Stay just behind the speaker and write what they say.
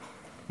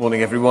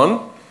Morning,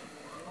 everyone.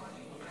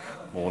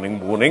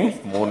 Morning.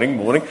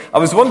 I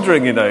was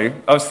wondering, I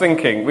was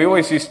thinking, we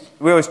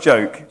always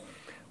joke,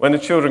 when the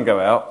children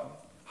go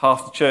out,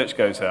 half the church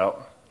goes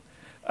out,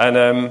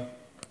 and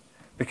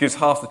because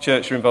half the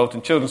church are involved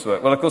in children's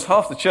work. Well, of course,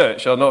 half the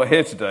church are not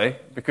here today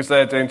because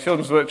they're doing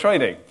children's work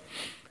training.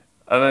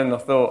 And then I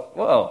thought,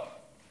 well,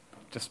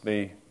 just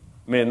me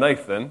and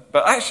Nathan.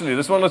 But actually,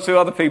 there's one or two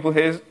other people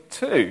here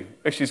too,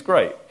 which is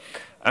great.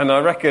 And I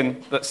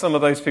reckon that some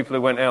of those people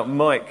who went out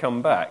might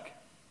come back.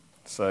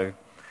 So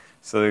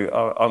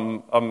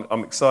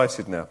I'm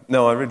excited now.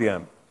 No, I really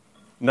am.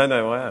 No,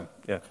 I am.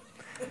 Yeah.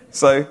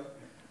 So,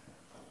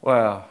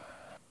 wow.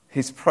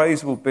 His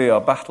praise will be our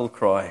battle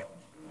cry.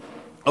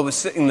 I was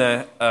sitting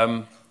there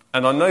and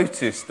I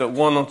noticed that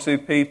one or two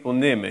people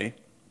near me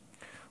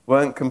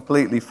weren't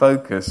completely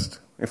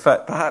focused. In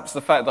fact, perhaps the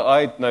fact that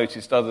I'd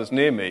noticed others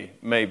near me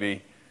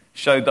maybe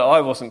showed that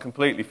I wasn't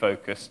completely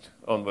focused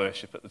on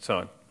worship at the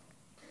time.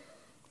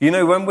 You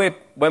know, when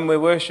we're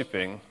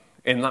worshipping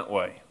in that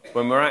way,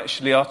 when we're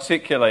actually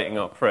articulating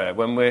our prayer,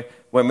 when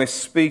we're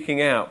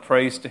speaking out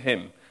praise to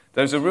Him,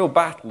 there's a real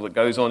battle that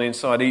goes on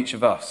inside each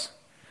of us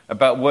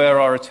about where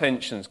our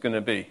attention's going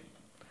to be.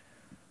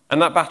 And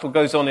that battle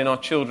goes on in our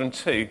children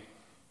too.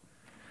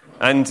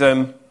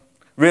 And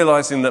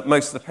realizing that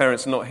most of the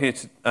parents are not here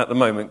at the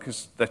moment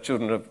because their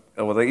children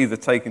or they're either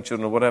taking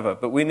children or whatever,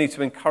 but we need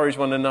to encourage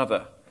one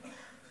another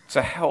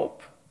to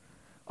help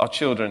our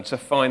children to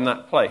find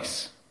that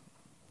place.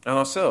 And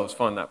ourselves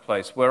find that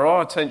place where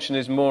our attention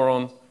is more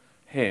on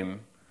Him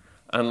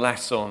and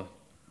less on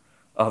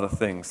other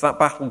things. That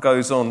battle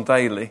goes on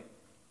daily,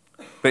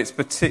 but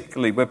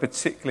we're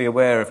particularly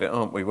aware of it,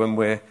 aren't we, when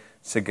we're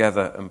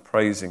together and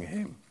praising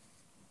Him.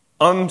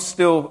 I'm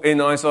still in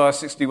Isaiah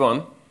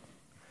 61.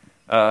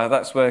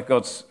 That's where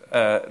God's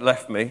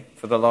left me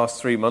for the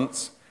last 3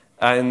 months.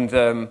 And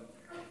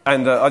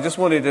I just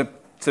wanted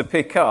to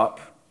pick up,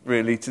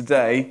 really,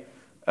 today,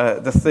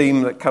 the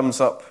theme that comes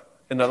up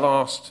in the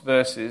last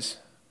verses,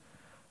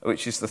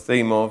 which is the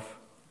theme of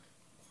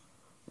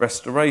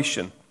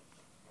restoration.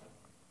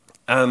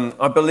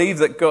 I believe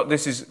that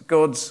this is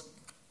God's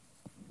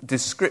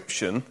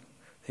description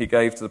He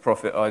gave to the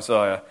prophet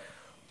Isaiah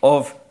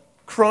of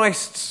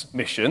Christ's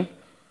mission,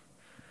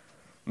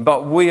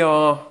 but we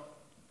are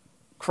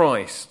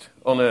Christ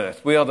on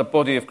earth. We are the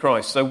body of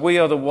Christ. So we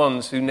are the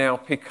ones who now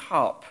pick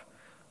up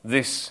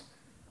this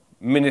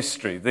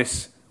ministry,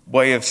 this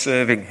way of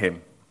serving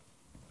Him.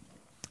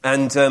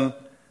 And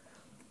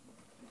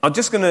I'm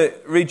just going to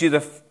read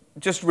you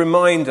just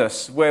remind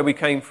us where we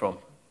came from.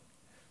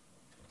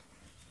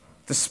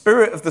 The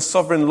Spirit of the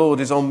Sovereign Lord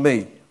is on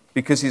me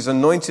because He's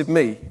anointed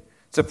me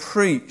to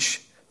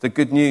preach the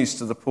good news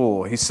to the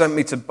poor. He sent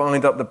me to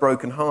bind up the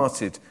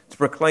brokenhearted, to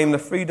proclaim the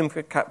freedom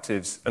for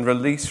captives and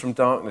release from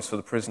darkness for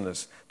the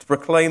prisoners, to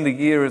proclaim the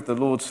year of the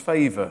Lord's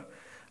favour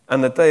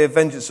and the day of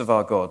vengeance of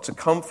our God, to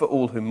comfort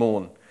all who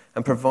mourn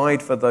and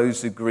provide for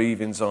those who grieve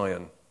in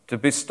Zion, to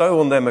bestow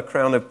on them a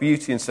crown of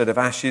beauty instead of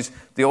ashes,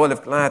 the oil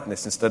of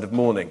gladness instead of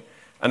mourning,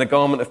 and a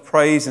garment of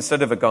praise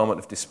instead of a garment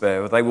of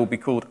despair. They will be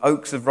called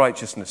oaks of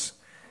righteousness,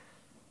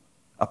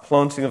 a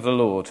planting of the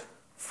Lord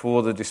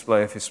for the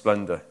display of His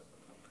splendour.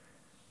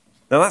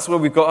 Now that's where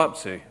we've got up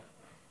to.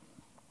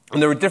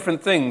 And there are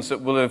different things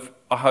that will have,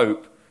 I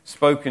hope,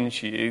 spoken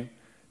to you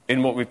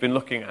in what we've been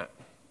looking at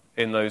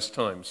in those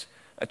times.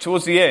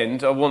 Towards the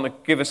end, I want to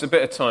give us a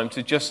bit of time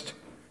to just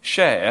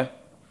share,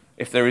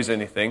 if there is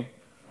anything,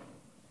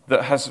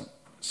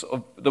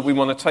 that we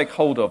want to take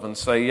hold of and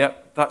say,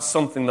 yep, that's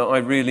something that I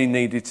really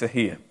needed to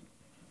hear.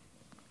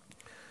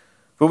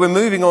 But we're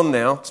moving on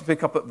now to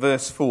pick up at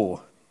verse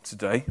 4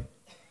 today.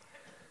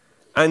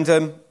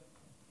 And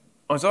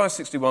Isaiah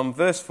 61,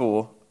 verse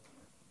 4,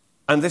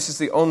 and this is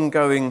the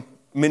ongoing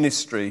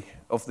ministry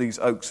of these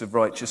oaks of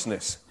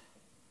righteousness.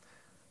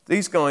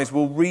 These guys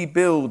will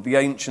rebuild the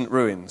ancient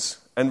ruins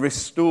and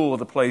restore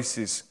the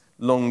places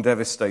long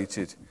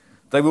devastated.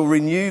 They will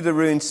renew the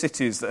ruined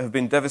cities that have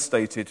been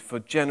devastated for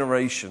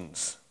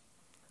generations.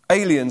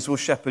 Aliens will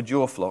shepherd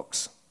your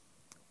flocks,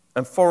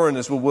 and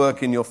foreigners will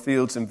work in your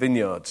fields and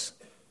vineyards.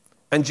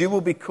 And you will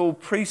be called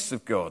priests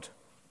of God.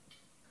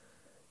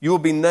 You will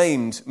be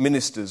named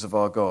ministers of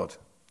our God.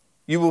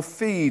 You will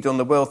feed on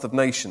the wealth of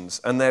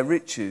nations, and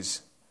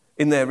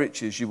in their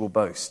riches you will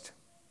boast.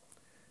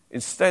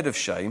 Instead of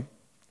shame,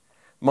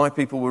 my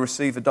people will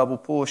receive a double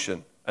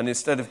portion, and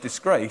instead of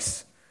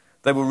disgrace,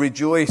 they will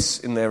rejoice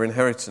in their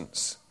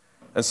inheritance.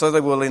 And so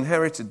they will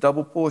inherit a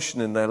double portion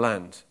in their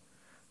land,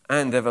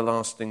 and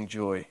everlasting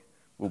joy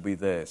will be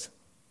theirs.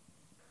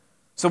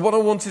 So what I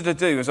wanted to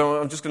do is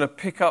I'm just going to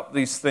pick up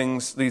these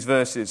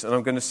verses, and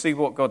I'm going to see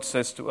what God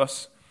says to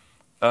us.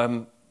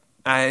 And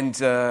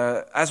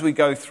as we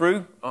go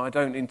through, I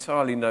don't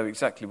entirely know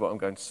exactly what I'm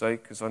going to say,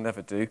 because I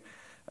never do.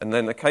 And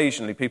then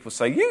occasionally people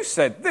say, you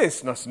said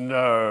this. And I said,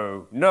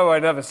 no, I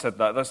never said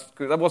that.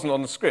 That wasn't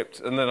on the script.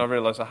 And then I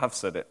realised I have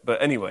said it.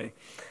 But anyway,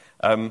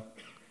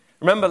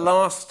 remember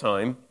last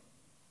time,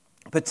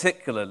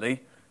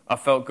 particularly, I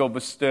felt God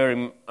was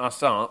stirring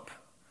us up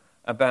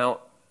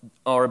about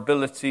our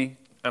ability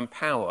and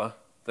power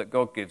that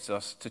God gives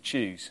us to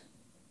choose.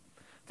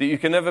 That you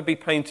can never be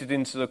painted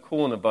into the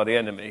corner by the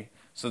enemy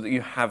so that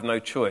you have no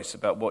choice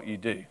about what you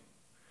do.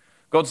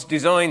 God's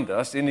designed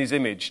us in his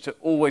image to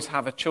always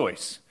have a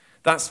choice.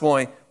 That's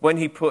why when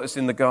he put us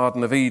in the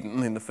Garden of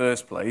Eden in the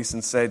first place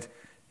and said,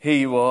 here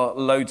you are,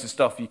 loads of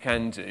stuff you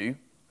can do.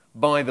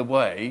 By the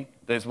way,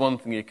 there's one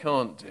thing you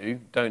can't do,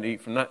 don't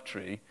eat from that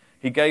tree.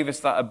 He gave us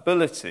that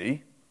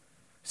ability.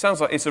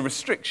 Sounds like it's a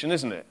restriction,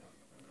 isn't it?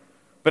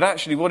 But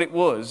actually what it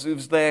was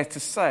there to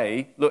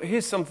say, look,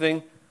 here's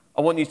something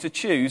I want you to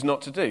choose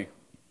not to do.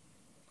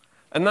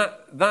 And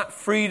that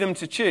freedom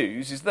to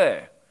choose is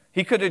there.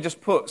 He could have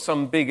just put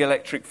some big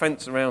electric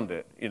fence around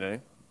it,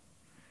 and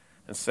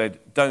said,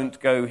 don't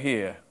go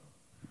here.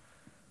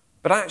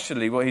 But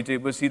actually what he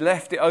did was he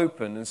left it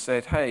open and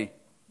said, hey,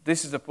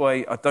 this is a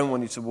way I don't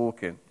want you to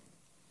walk in.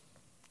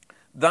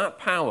 That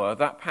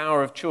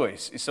power of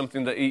choice is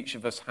something that each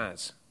of us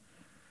has.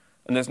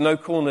 And there's no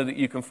corner that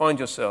you can find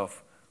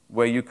yourself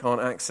where you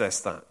can't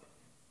access that.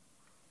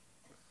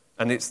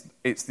 And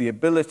it's the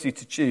ability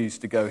to choose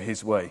to go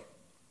his way.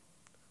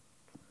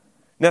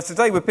 Now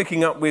today we're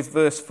picking up with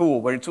verse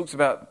 4, where it talks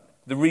about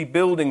the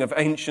rebuilding of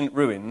ancient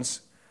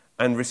ruins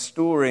and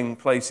restoring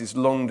places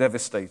long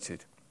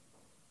devastated.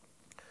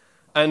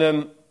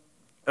 And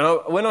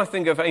when I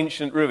think of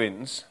ancient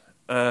ruins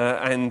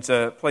and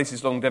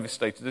places long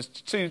devastated, there's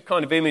two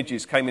kind of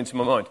images came into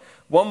my mind.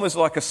 One was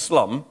like a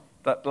slum.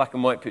 That black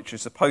and white picture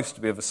is supposed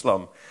to be of a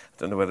slum. I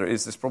don't know whether it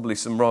is. There's probably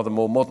some rather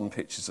more modern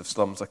pictures of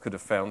slums I could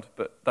have found,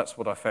 but that's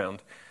what I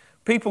found.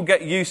 People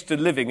get used to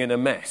living in a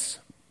mess,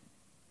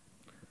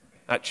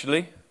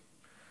 actually.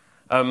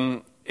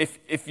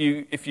 If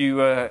you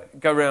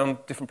go around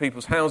different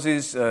people's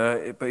houses,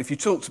 but if you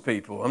talk to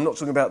people, I'm not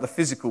talking about the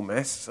physical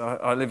mess.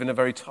 I live in a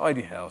very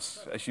tidy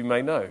house, as you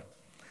may know.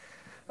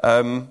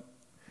 But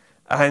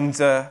I'm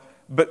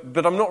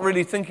not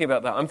really thinking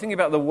about that. I'm thinking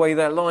about the way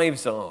their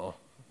lives are.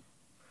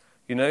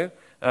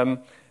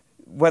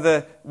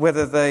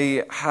 Whether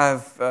they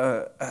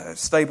have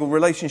stable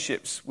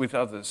relationships with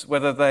others,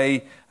 whether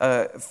they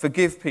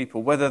forgive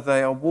people, whether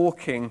they are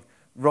walking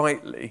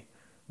rightly.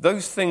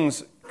 Those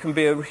things can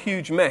be a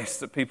huge mess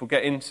that people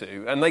get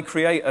into, and they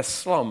create a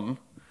slum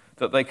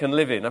that they can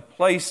live in, a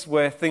place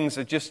where things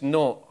are just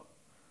not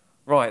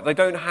right. They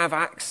don't have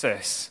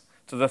access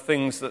to the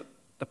things that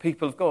the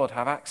people of God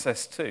have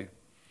access to.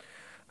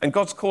 And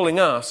God's calling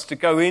us to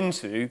go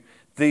into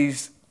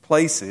these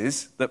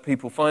places that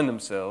people find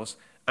themselves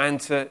and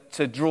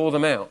to draw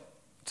them out,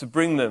 to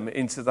bring them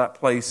into that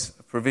place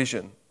of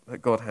provision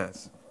that God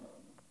has.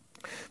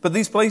 But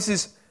these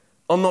places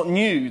are not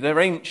new, they're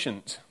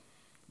ancient.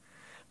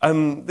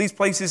 These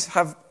places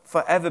have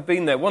forever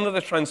been there. One of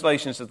the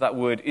translations of that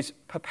word is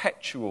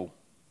perpetual.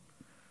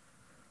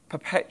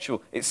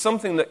 Perpetual. It's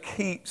something that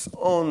keeps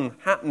on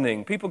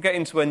happening. People get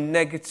into a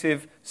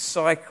negative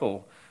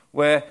cycle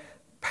where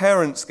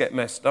parents get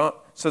messed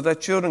up, so their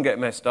children get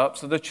messed up,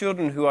 so the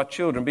children who are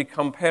children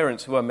become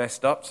parents who are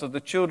messed up, so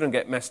the children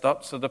get messed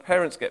up, so the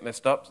parents get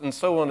messed up, and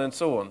so on and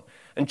so on.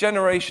 And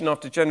generation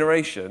after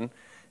generation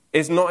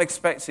is not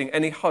expecting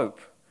any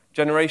hope.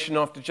 Generation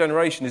after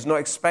generation is not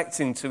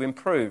expecting to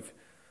improve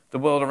the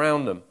world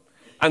around them.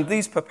 And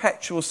these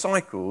perpetual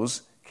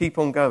cycles keep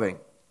on going.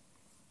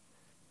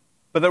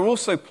 But there are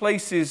also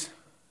places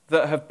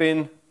that have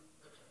been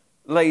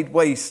laid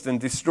waste and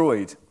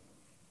destroyed.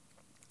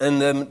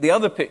 And the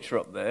other picture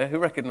up there, who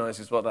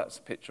recognises what that's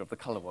a picture of, the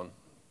colour one?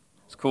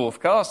 It's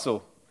Corfe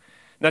Castle.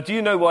 Now, do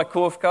you know why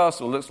Corfe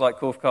Castle looks like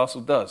Corfe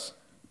Castle does?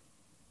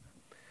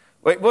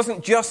 Well, it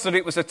wasn't just that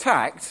it was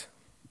attacked.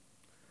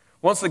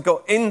 Once they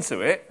got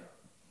into it,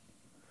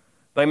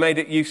 they made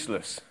it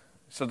useless.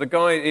 So the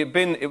guy,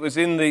 it was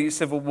in the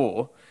Civil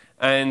War,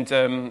 and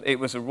it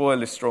was a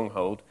royalist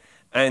stronghold.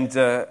 And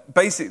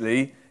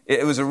basically,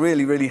 it was a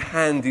really, really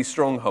handy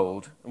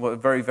stronghold, a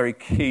very, very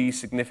key,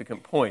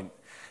 significant point.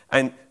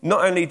 And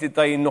not only did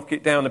they knock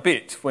it down a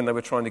bit when they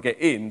were trying to get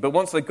in, but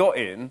once they got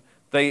in,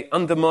 they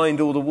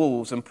undermined all the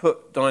walls and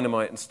put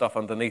dynamite and stuff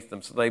underneath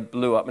them, so they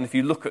blew up. And if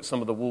you look at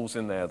some of the walls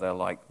in there, they're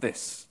like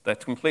this. They're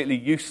completely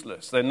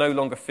useless. They're no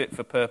longer fit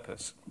for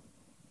purpose.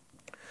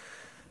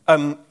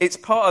 It's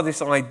part of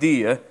this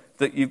idea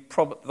that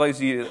those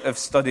of you who have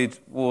studied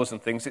wars and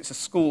things, it's a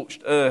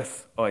scorched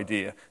earth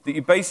idea, that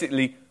you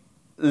basically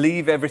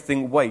leave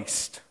everything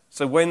waste.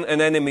 So when an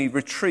enemy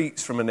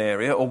retreats from an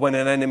area, or when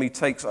an enemy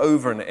takes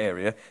over an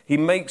area, he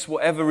makes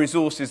whatever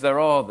resources there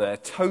are there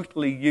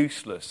totally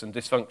useless and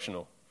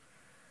dysfunctional.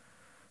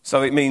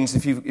 So it means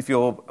if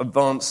you're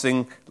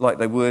advancing like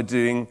they were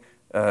doing,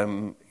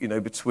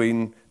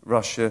 between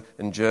Russia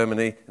and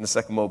Germany in the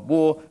Second World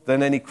War,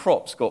 then any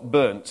crops got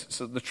burnt,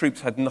 so the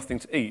troops had nothing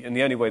to eat. And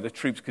the only way the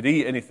troops could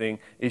eat anything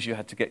is you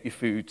had to get your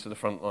food to the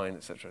front line,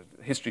 etc.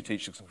 History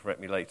teachers can correct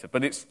me later,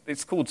 but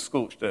it's called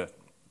scorched earth.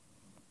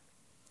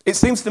 It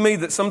seems to me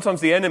that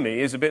sometimes the enemy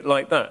is a bit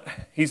like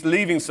that. He's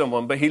leaving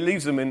someone, but he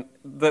leaves them in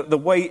the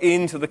way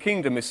into the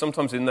kingdom is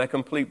sometimes in their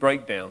complete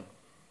breakdown.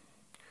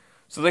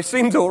 So they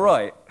seemed all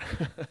right.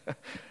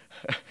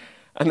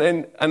 and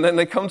then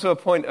they come to a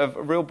point of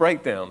a real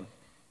breakdown.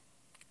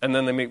 and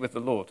then they meet with the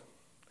Lord.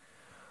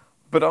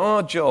 But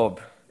our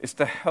job is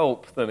to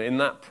help them in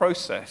that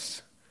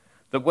process,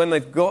 that when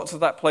they've got to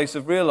that place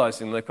of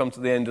realizing they've come to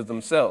the end of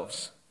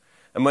themselves,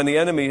 and when the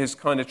enemy has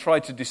kind of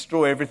tried to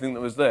destroy everything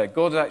that was there,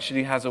 God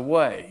actually has a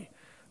way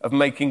of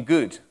making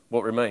good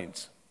what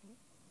remains.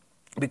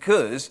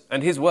 Because,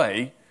 and his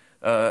way,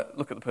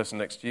 look at the person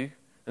next to you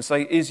and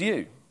say, is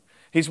you.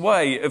 His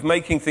way of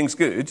making things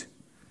good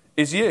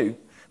is you.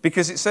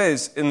 Because it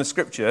says in the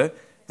scripture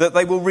that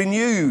they will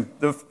renew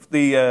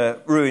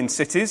the ruined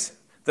cities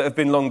that have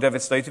been long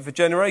devastated for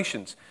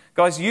generations.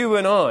 Guys, you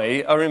and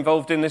I are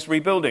involved in this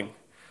rebuilding.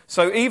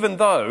 So even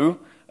though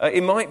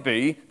it might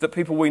be that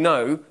people we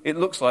know, it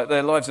looks like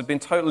their lives have been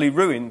totally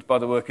ruined by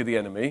the work of the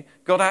enemy,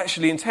 God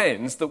actually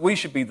intends that we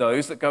should be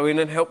those that go in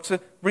and help to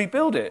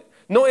rebuild it.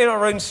 Not in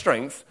our own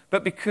strength,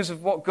 but because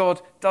of what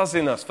God does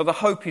in us, for the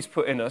hope he's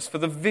put in us, for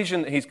the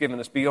vision that he's given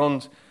us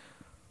beyond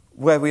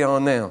where we are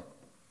now.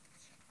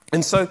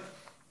 And so,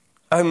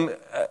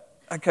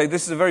 okay,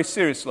 this is a very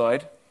serious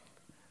slide.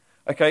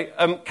 Okay,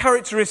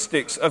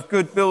 characteristics of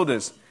good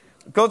builders.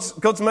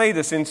 God's made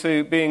us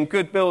into being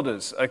good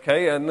builders,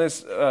 okay? And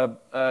there's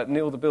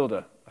Neil the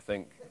Builder, I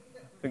think.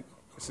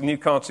 It's a new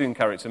cartoon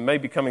character,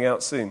 maybe coming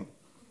out soon.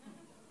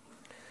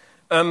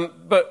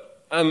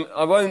 But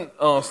I won't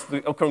ask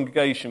the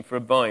congregation for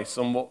advice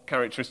on what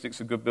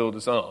characteristics of good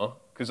builders are,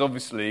 because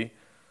obviously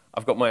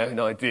I've got my own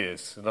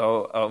ideas, and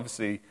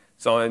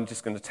so I'm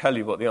just going to tell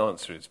you what the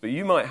answer is. But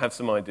you might have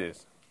some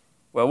ideas.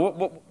 Well,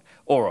 what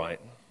all right,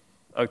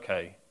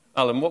 okay.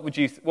 Alan, what would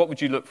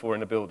you look for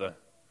in a builder?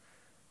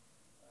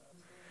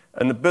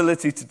 An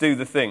ability to do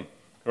the thing,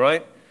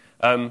 right?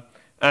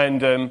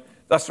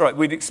 That's right,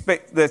 we'd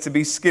expect there to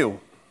be skill,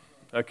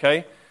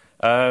 okay?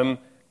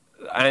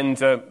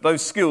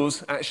 Those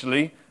skills,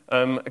 actually,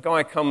 a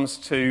guy comes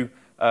to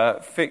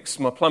fix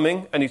my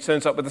plumbing and he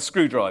turns up with a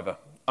screwdriver.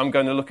 I'm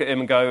going to look at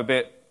him and go a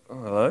bit,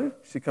 oh, hello,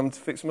 you come to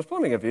fix my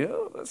plumbing, have you?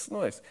 Oh, that's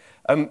nice.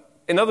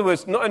 In other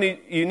words, not only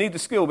you need the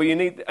skill, but you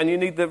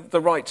need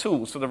the right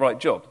tools for the right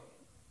job.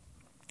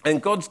 And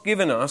God's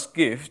given us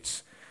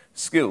gifts,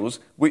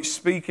 skills, which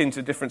speak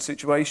into different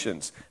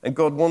situations. And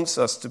God wants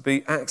us to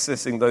be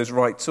accessing those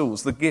right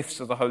tools, the gifts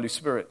of the Holy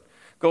Spirit.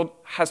 God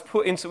has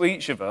put into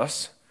each of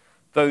us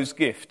those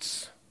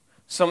gifts.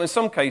 In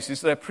some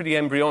cases, they're pretty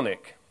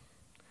embryonic.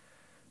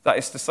 That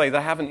is to say,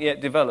 they haven't yet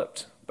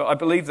developed. But I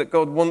believe that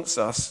God wants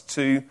us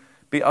to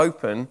be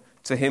open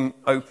to him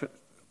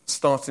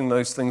starting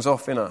those things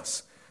off in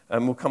us.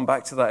 And we'll come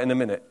back to that in a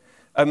minute.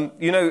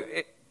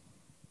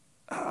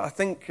 I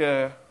think,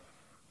 I'm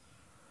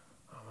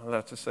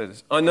allowed to say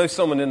this, I know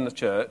someone in the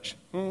church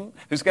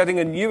who's getting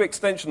a new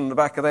extension on the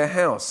back of their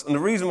house. And the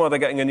reason why they're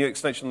getting a new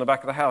extension on the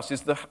back of the house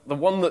is the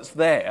one that's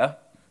there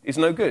is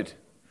no good.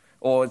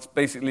 Or it's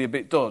basically a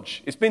bit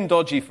dodgy. It's been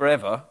dodgy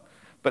forever,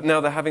 but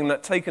now they're having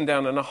that taken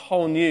down and a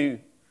whole new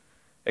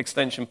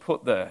extension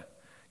put there.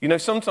 You know,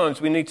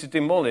 sometimes we need to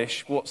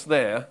demolish what's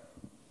there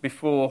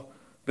before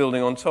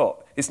building on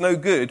top. It's no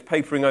good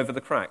papering over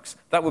the cracks.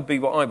 That would be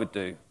what I would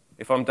do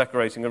if I'm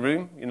decorating a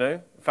room, you know.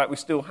 In fact, we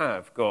still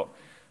have got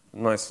a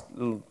nice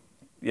little...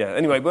 Yeah,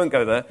 anyway, won't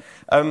go there.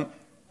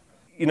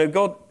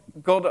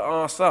 God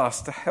asks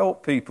us to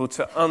help people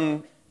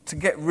to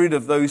get rid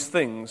of those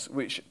things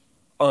which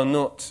are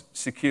not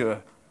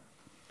secure.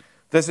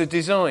 There's a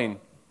design.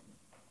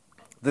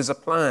 There's a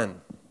plan.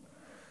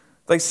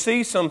 They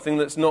see something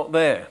that's not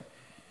there.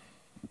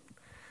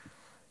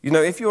 You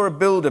know, if you're a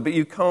builder but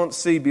you can't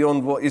see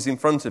beyond what is in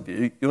front of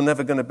you, you're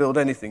never going to build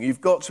anything.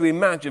 You've got to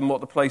imagine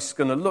what the place is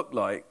going to look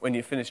like when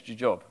you've finished your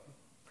job.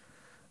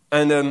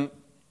 And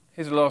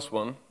here's the last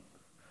one.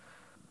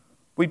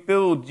 We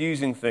build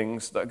using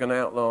things that are going to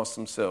outlast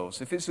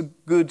themselves. If it's a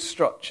good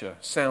structure,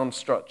 sound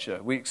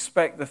structure, we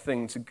expect the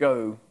thing to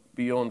go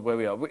beyond where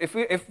we are.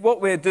 If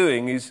what we're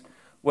doing is,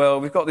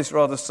 well, we've got this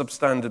rather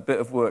substandard bit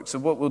of work, so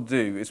what we'll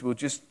do is we'll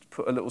just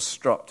put a little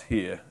strut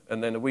here,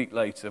 and then a week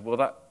later, well,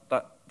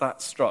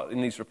 that strut, it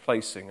needs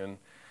replacing, and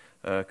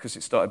because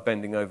it started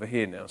bending over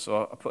here now,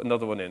 so I put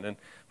another one in, and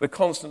we're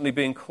constantly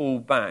being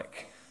called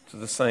back to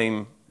the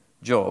same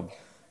job.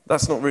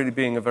 That's not really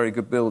being a very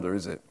good builder,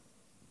 is it?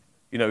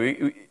 You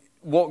know,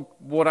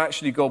 what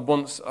actually God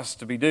wants us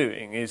to be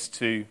doing is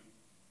to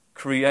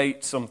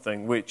create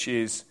something which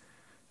is,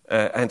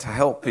 and to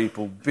help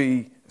people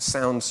be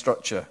sound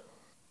structure.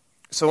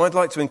 So I'd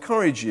like to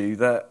encourage you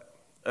that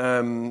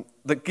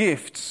the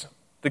gifts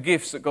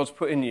that God's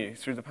put in you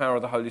through the power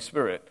of the Holy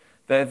Spirit,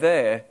 they're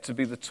there to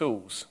be the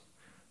tools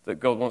that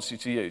God wants you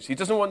to use. He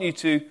doesn't want you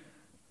to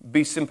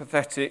be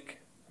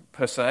sympathetic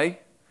per se,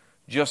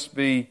 just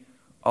be,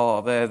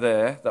 they're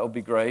there, that'll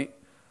be great.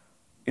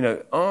 You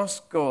know,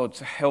 ask God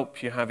to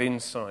help you have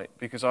insight,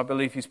 because I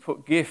believe he's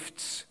put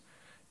gifts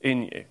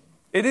in you.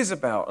 It is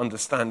about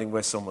understanding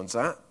where someone's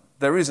at.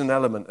 There is an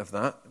element of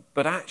that,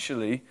 but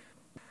actually,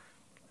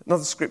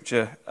 another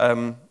scripture,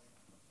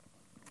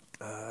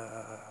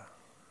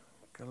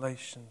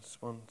 Galatians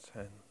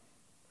 1:10.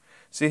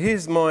 See,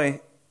 here's my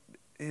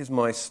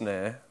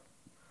snare.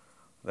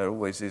 There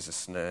always is a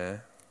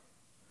snare,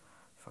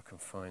 if I can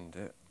find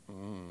it.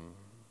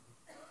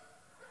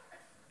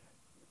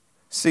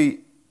 See,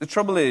 the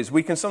trouble is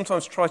we can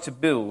sometimes try to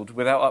build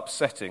without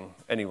upsetting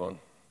anyone.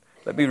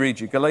 Let me read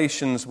you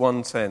Galatians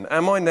 1:10.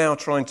 Am I now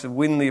trying to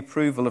win the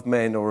approval of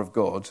men or of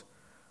God,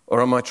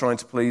 or am I trying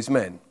to please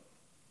men?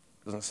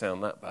 Doesn't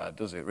sound that bad,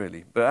 does it,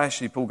 really? But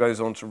actually, Paul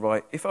goes on to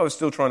write, if I was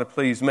still trying to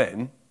please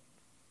men,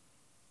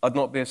 I'd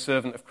not be a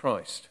servant of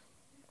Christ.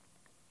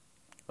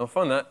 I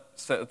find that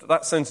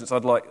sentence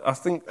I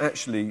think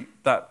actually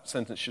that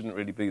sentence shouldn't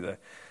really be there.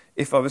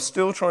 If I was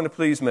still trying to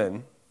please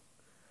men,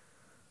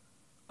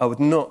 I would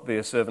not be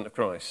a servant of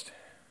Christ.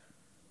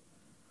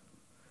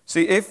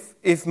 See,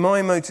 if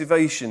my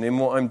motivation in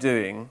what I'm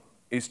doing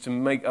is to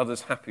make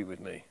others happy with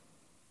me,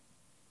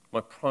 my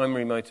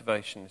primary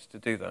motivation is to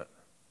do that.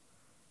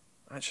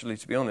 Actually,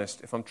 to be honest,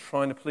 if I'm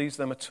trying to please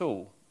them at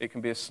all, it can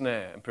be a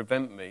snare and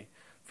prevent me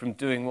from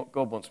doing what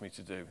God wants me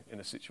to do in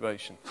a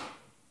situation.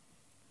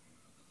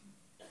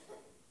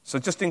 So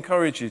just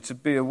encourage you to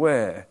be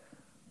aware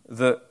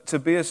that to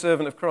be a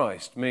servant of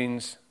Christ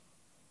means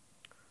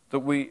that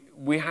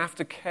we have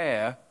to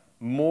care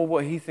more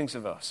what he thinks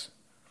of us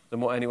than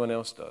what anyone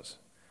else does.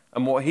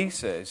 And what he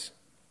says,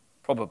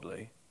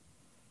 probably,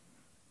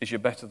 is you're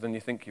better than you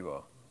think you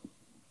are.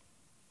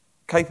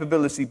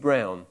 Capability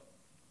Brown.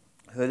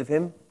 Heard of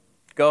him?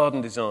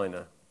 Garden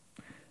designer.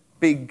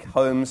 Big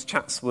homes,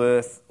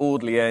 Chatsworth,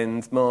 Audley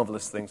End,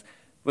 marvellous things.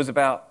 Was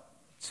about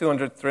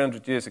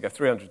 300 years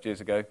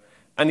ago.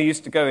 And he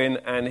used to go in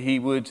and he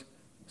would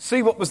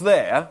see what was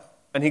there,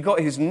 and he got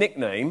his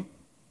nickname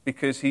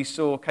because he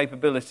saw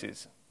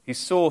capabilities. He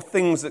saw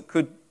things that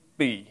could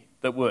be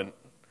that weren't.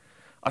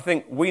 I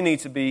think we need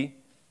to be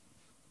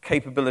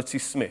Capability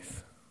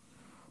Smith,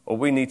 or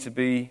we need to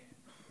be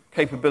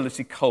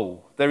Capability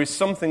Cole. There is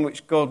something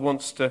which God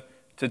wants to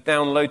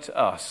download to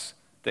us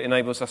that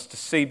enables us to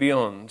see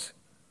beyond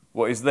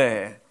what is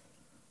there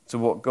to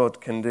what God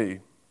can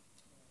do.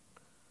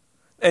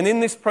 And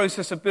in this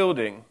process of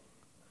building,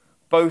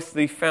 both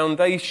the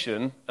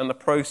foundation and the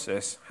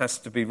process has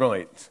to be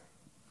right.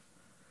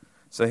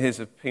 So here's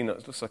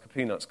looks like a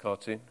Peanuts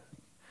cartoon.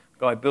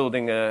 Guy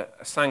building a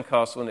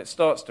sandcastle and it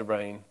starts to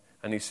rain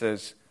and he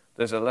says,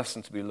 there's a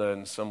lesson to be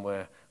learned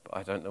somewhere, but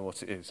I don't know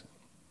what it is.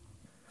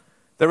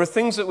 There are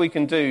things that we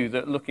can do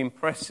that look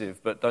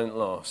impressive but don't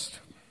last.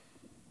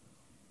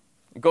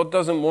 God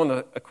doesn't want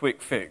a quick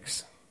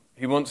fix.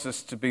 He wants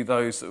us to be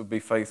those that would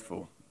be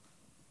faithful.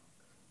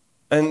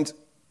 And,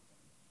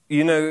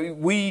 you know,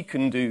 we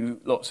can do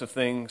lots of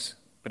things,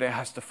 but it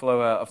has to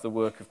flow out of the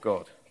work of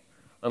God.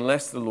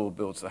 Unless the Lord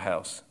builds the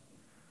house,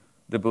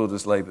 the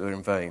builders labour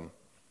in vain.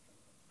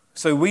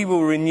 So we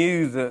will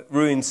renew the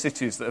ruined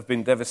cities that have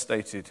been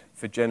devastated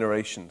for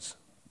generations.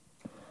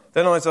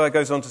 Then Isaiah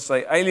goes on to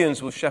say,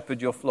 aliens will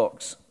shepherd your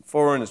flocks,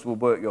 foreigners will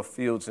work your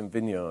fields and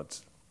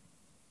vineyards.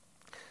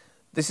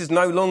 This is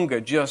no longer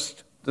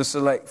just the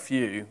select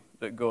few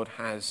that God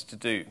has to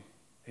do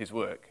his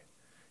work.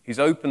 He's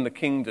opened the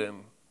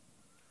kingdom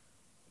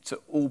to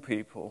all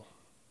people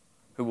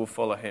who will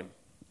follow him.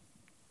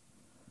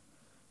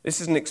 This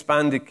is an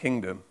expanded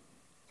kingdom.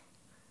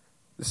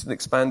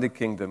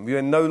 We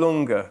are no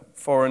longer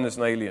foreigners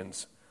and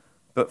aliens,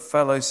 but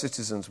fellow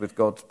citizens with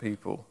God's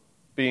people,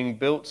 being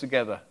built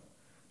together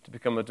to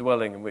become a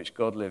dwelling in which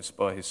God lives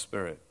by his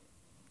Spirit.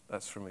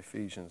 That's from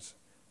Ephesians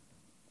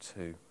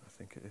 2, I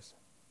think it is,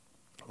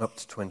 up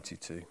to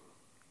 22.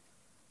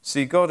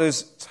 See, God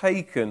has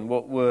taken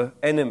what were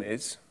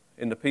enemies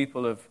in the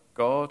people of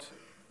God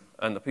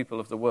and the people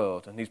of the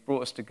world, and he's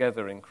brought us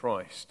together in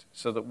Christ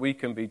so that we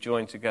can be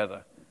joined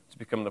together to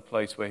become the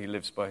place where he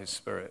lives by his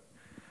Spirit.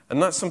 And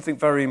that's something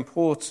very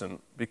important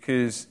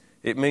because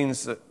it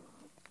means that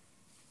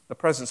the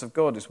presence of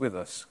God is with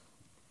us.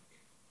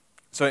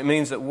 So it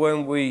means that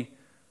when we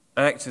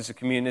act as a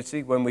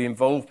community, when we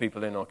involve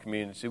people in our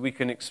community, we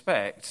can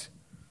expect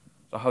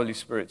the Holy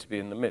Spirit to be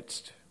in the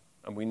midst.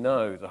 And we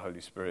know the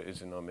Holy Spirit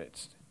is in our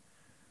midst.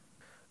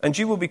 And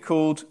you will be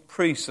called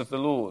priests of the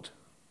Lord.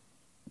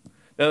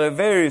 Now, there are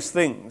various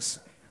things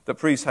that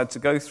priests had to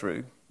go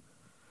through,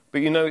 but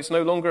you know, it's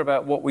no longer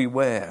about what we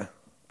wear,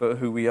 but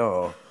who we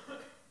are.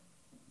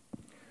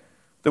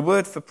 The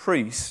word for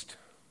priest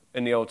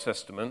in the Old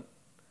Testament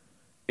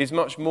is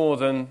much more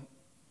than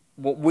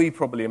what we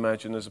probably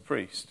imagine as a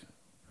priest.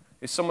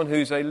 It's someone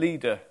who's a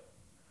leader,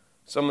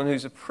 someone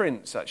who's a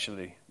prince,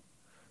 actually,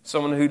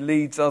 someone who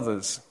leads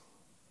others,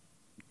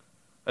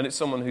 and it's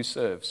someone who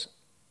serves.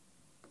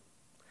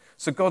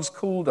 So God's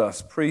called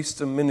us priests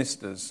and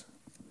ministers,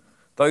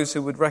 those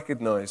who would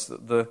recognize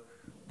that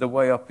the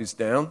way up is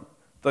down,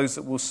 those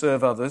that will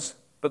serve others,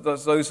 but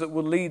those that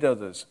will lead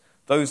others,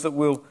 those that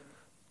will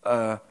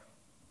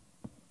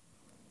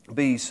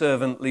be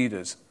servant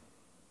leaders.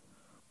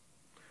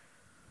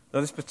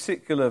 Now this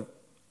particular,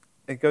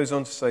 it goes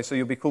on to say, so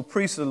you'll be called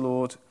priests of the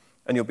Lord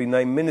and you'll be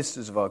named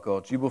ministers of our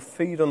God. You will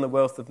feed on the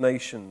wealth of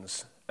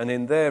nations and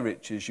in their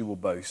riches you will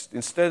boast.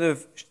 Instead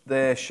of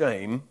their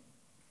shame,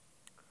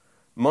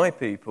 my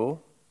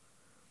people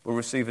will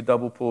receive a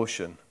double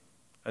portion.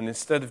 And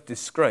instead of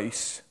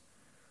disgrace,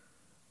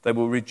 they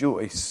will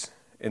rejoice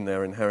in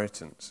their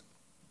inheritance.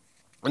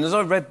 And as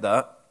I read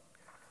that,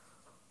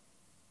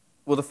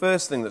 Well, the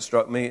first thing that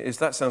struck me is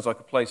that sounds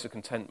like a place of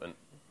contentment.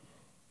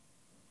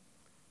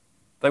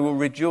 They will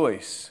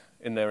rejoice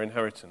in their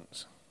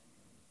inheritance.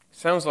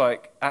 Sounds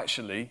like,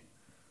 actually,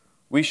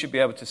 we should be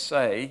able to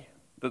say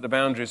that the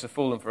boundaries have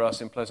fallen for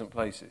us in pleasant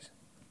places.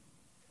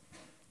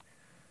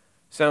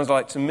 Sounds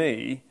like to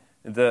me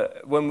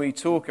that when we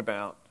talk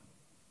about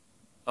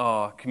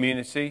our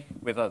community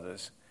with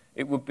others,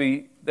 there would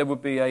be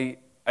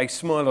a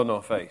smile on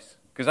our face.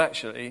 Because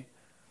actually,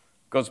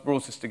 God's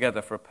brought us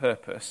together for a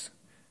purpose,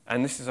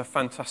 and this is a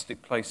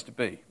fantastic place to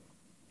be.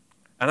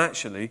 And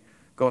actually,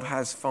 God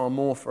has far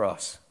more for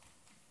us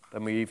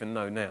than we even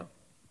know now.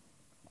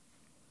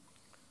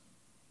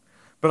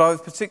 But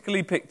I've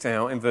particularly picked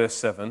out in verse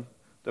 7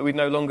 that we'd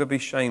no longer be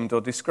shamed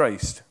or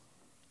disgraced.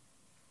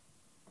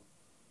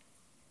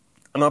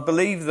 And I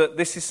believe that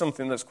this is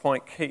something that's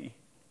quite key.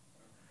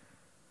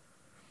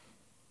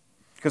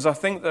 Because I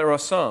think there are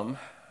some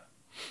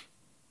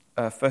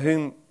for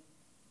whom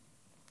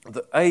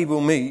that A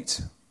will meet,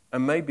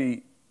 and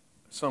maybe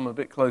some a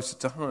bit closer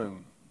to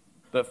home,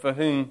 that for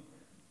whom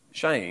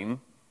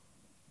shame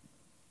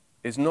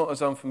is not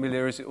as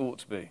unfamiliar as it ought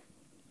to be.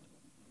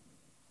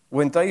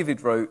 When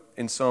David wrote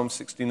in Psalm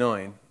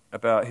 69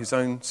 about his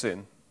own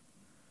sin,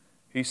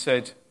 he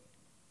said,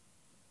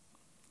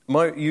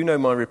 you know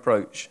my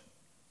reproach.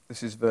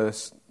 This is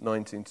verse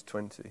 19 to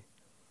 20.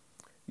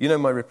 You know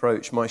my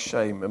reproach, my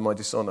shame, and my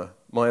dishonour.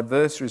 My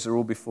adversaries are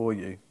all before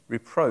you.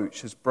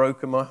 Reproach has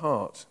broken my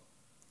heart,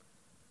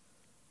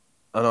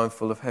 and I'm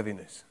full of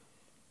heaviness.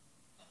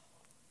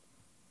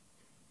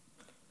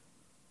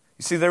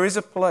 You see, there is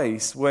a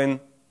place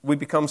when we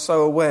become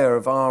so aware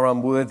of our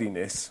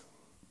unworthiness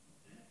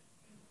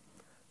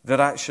that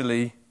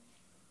actually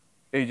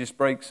it just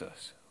breaks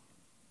us.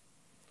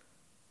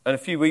 And a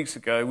few weeks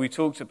ago we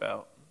talked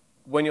about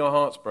when your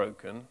heart's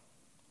broken,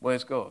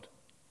 where's God?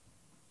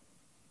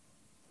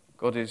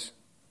 God is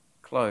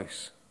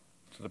close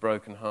to the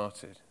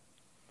brokenhearted,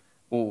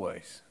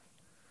 always.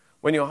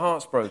 When your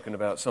heart's broken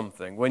about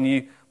something, when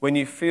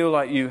you feel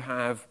like you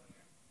have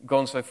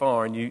gone so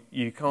far and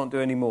you can't do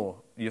any more,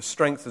 your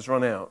strength has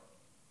run out,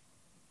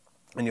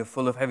 and you're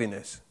full of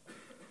heaviness,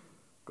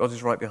 God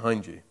is right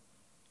behind you.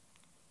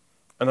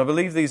 And I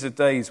believe these are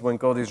days when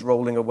God is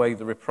rolling away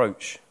the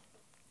reproach.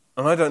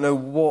 And I don't know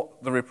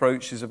what the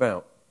reproach is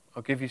about.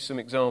 I'll give you some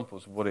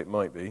examples of what it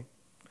might be.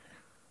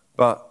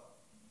 But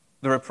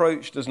the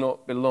reproach does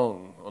not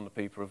belong on the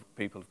people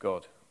of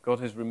God. God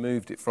has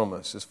removed it from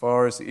us. As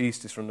far as the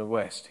east is from the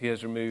west, he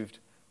has removed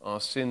our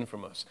sin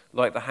from us.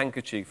 Like the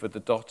handkerchief with the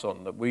dot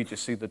on, that we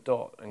just see the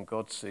dot and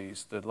God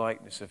sees the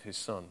likeness of his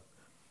Son.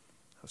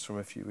 That's from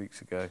a few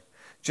weeks ago.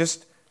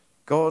 Just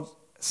God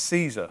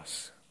sees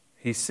us.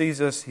 He sees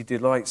us. He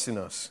delights in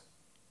us.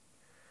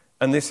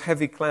 And this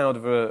heavy cloud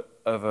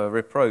of a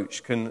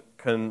reproach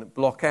can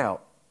block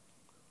out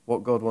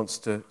what God wants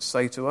to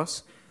say to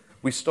us.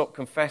 We stop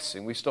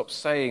confessing. We stop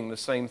saying the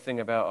same thing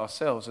about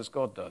ourselves as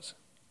God does.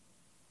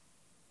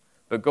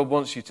 But God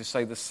wants you to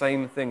say the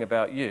same thing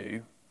about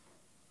you,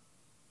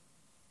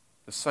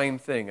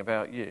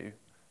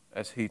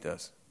 as he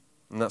does.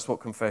 And that's what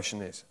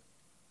confession is.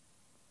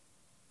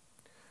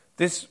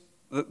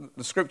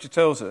 The scripture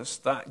tells us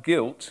that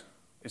guilt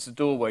is the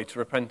doorway to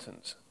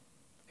repentance.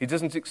 He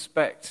doesn't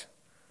expect.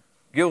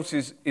 Guilt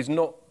is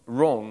not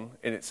wrong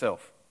in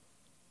itself.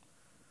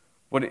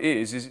 What it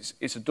is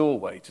it's a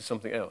doorway to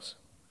something else.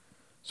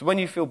 So when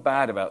you feel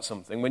bad about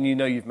something, when you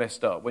know you've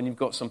messed up, when you've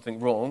got something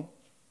wrong,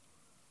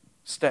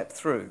 step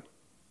through.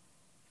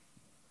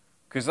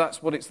 Because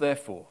that's what it's there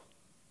for.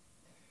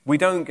 We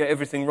don't get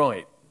everything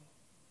right.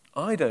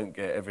 I don't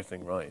get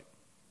everything right.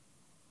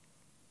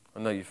 I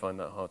know you find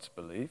that hard to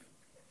believe.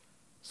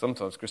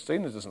 Sometimes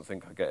Christina doesn't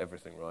think I get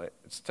everything right.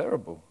 It's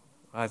terrible.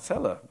 I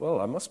tell her, well,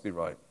 I must be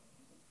right.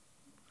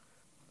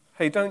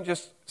 Hey, don't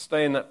just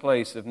stay in that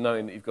place of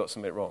knowing that you've got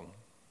something wrong.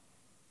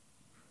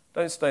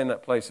 Don't stay in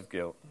that place of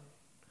guilt.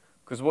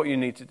 Because what you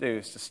need to do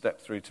is to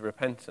step through to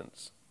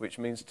repentance, which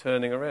means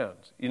turning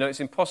around. You know, it's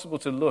impossible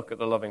to look at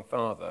the loving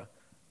Father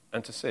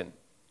and to sin.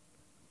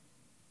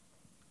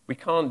 We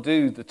can't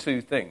do the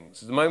two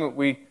things. The moment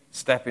we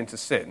step into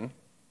sin,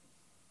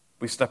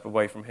 we step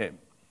away from him.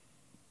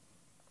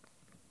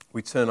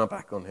 We turn our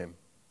back on him.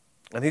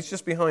 And he's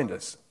just behind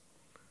us.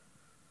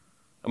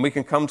 And we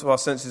can come to our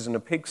senses in a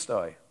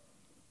pigsty.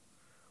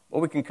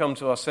 Or we can come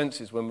to our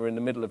senses when we're in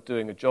the middle of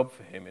doing a job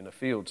for him in a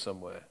field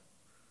somewhere.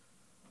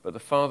 But the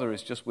Father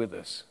is just with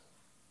us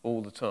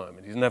all the time,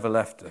 and he's never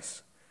left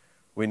us.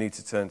 We need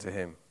to turn to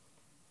him.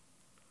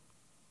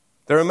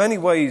 There are many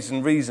ways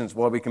and reasons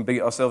why we can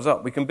beat ourselves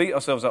up. We can beat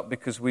ourselves up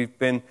because we've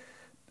been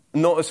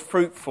not as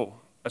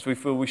fruitful as we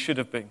feel we should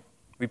have been.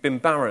 We've been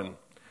barren.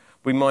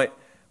 It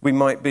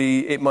might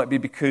be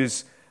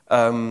because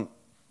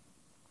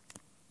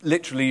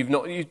literally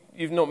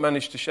you've not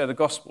managed to share the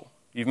gospel.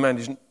 You've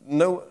managed.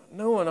 No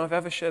one I've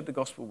ever shared the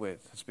gospel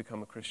with has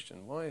become a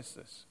Christian. Why is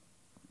this?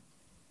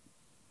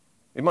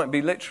 It might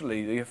be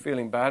literally that you're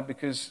feeling bad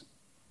because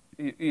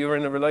you're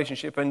in a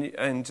relationship and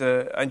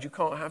you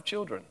can't have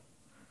children.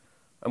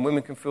 And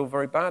women can feel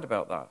very bad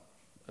about that.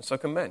 And so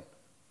can men.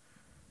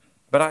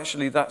 But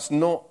actually, that's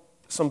not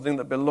something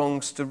that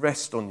belongs to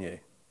rest on you.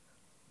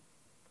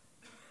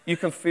 You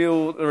can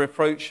feel the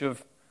reproach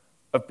of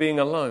being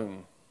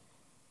alone.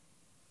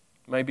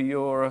 Maybe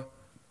you're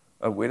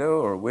a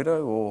widow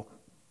or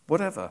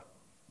whatever.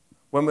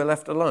 When we're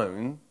left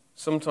alone,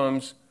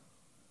 sometimes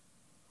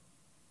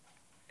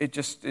it's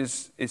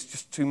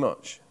just too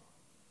much.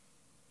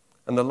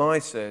 And the lie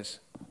says,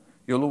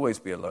 you'll always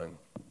be alone.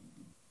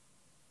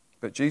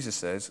 But Jesus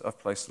says, I've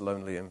placed the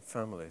lonely in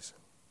families.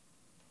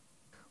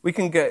 We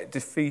can get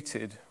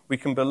defeated. We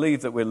can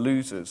believe that we're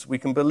losers. We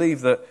can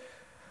believe that,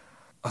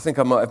 I think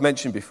I might have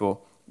mentioned before,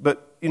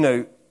 but,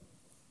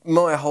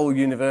 my whole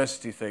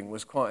university thing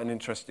was quite an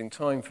interesting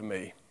time for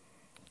me.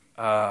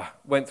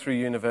 Went through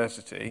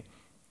university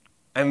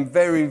and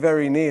very,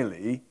 very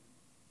nearly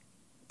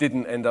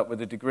didn't end up with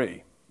a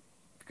degree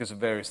because of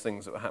various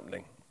things that were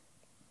happening.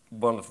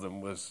 One of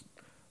them was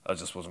I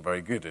just wasn't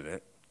very good at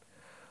it.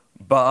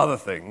 But other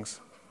things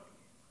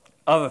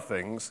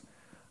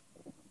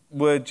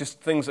were just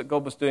things that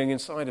God was doing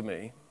inside of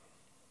me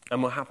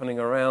and were happening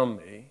around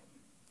me.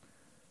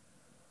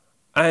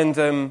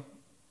 And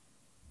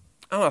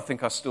I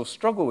think I still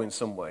struggle in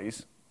some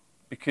ways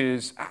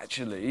because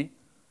actually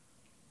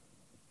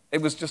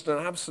it was just an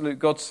absolute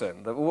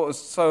godsend. What was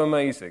so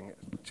amazing,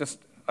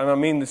 and I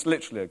mean this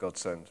literally a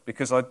godsend,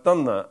 because I'd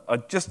done that.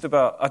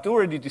 I'd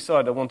already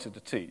decided I wanted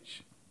to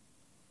teach.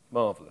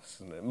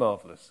 Marvellous, isn't it?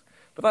 Marvellous.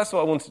 But that's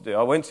what I wanted to do.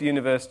 I went to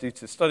university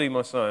to study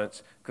my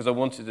science because I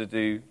wanted to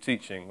do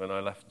teaching when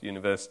I left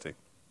university.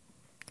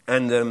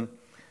 And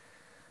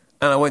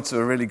I went to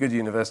a really good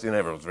university and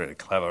everyone was really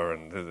clever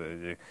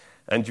and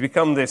you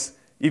become this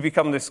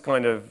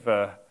kind of,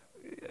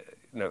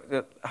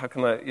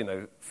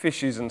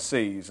 fishes and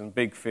seas and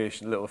big fish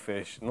and little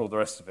fish and all the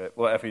rest of it,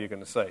 whatever you're going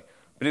to say.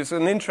 But it's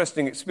an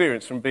interesting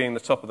experience from being the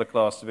top of the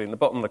class to being the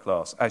bottom of the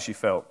class, as you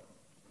felt.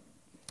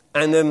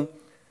 And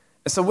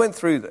so I went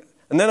through that.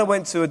 And then I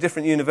went to a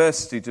different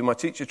university to do my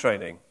teacher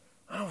training.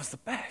 And I was the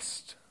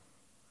best.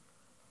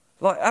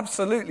 Like,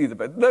 absolutely the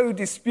best. No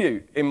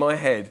dispute in my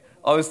head.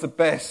 I was the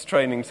best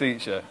training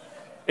teacher.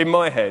 In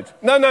my head.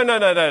 No,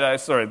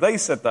 sorry. They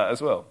said that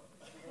as well.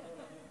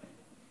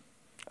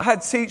 I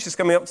had teachers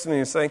coming up to me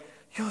and saying,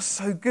 you're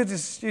so good as a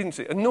student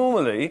teacher. And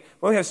normally,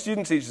 when we have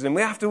student teachers in,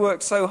 we have to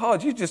work so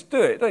hard. You just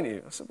do it, don't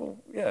you? I said, well,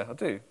 yeah, I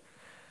do.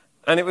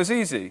 And it was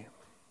easy.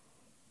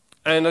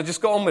 And I just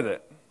got on with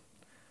it.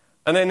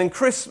 And then in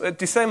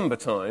December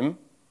time,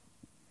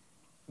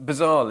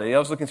 bizarrely, I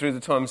was looking through the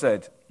Times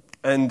Ed,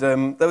 and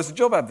there was a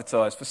job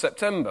advertised for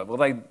September. Well,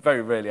 they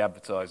very rarely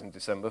advertise in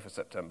December for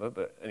September,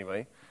 but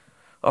anyway.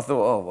 I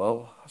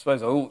thought, I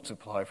suppose I ought to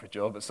apply for a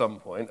job at some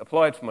point.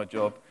 Applied for my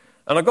job,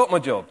 and I got my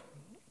job.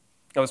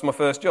 That was my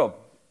first job.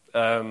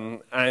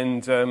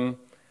 Went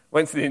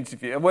to the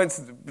interview. I went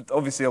to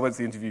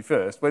the interview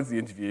first. Went to the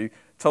interview,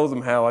 told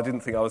them how I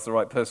didn't think I was the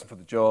right person for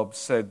the job,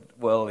 said,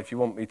 well, if you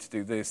want me to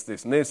do this,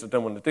 this, and this, I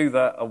don't want to do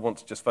that. I want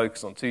to just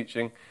focus on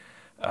teaching.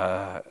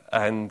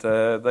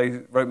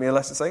 They wrote me a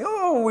letter saying,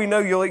 we know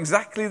you're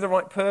exactly the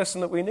right person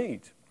that we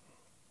need.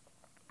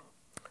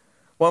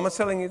 Why am I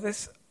telling you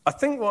this? I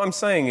think what I'm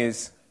saying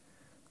is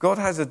God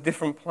has a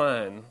different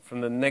plan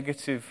from the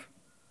negative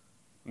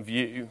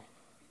view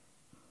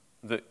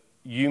that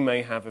you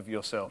may have of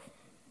yourself.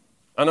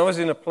 And I was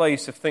in a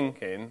place of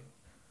thinking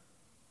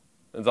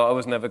that I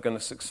was never going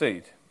to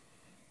succeed.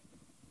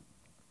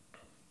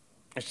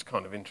 It's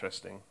kind of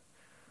interesting.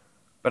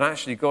 But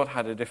actually, God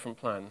had a different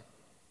plan.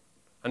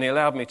 And he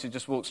allowed me to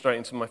just walk straight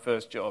into my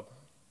first job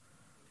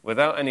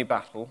without any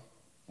battle,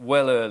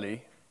 well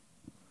early.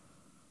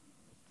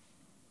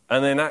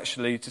 And then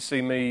actually to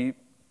see me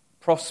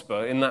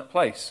prosper in that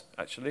place,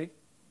 actually.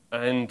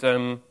 And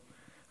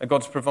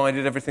God's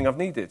provided everything I've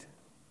needed.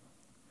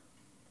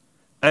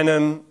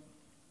 And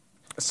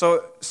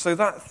So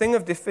that thing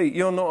of defeat,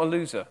 you're not a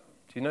loser.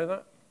 Do you know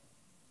that?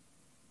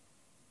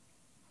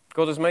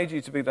 God has made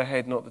you to be the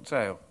head, not the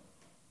tail.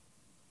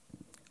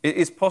 It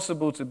is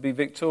possible to be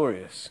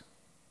victorious,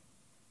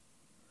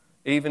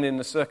 even in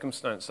the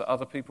circumstance that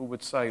other people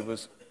would say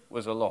was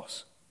a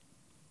loss.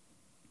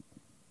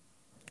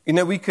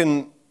 We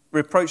can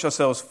reproach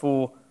ourselves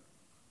for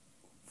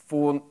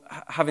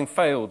having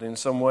failed in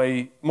some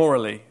way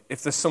morally,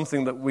 if there's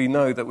something that we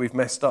know that we've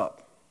messed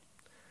up.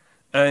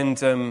 And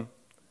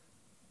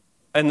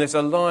there's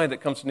a lie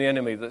that comes from the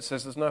enemy that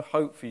says there's no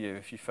hope for you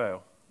if you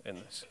fail in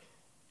this.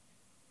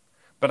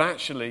 But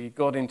actually,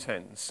 God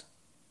intends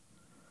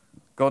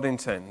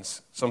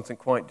something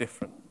quite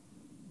different.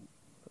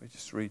 Let me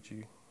just read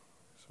you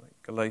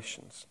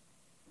Galatians.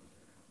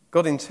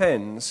 God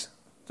intends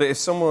that if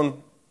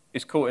someone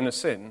is caught in a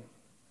sin,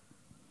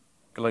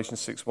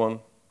 Galatians 6:1,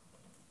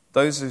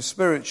 those who are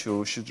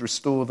spiritual should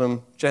restore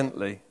them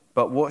gently,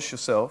 but watch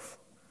yourself,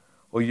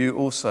 or you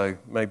also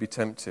may be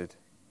tempted.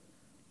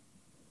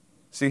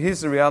 See,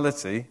 here's the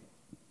reality.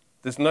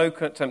 There's no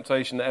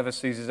temptation that ever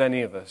seizes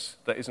any of us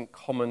that isn't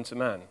common to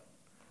man.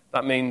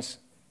 That means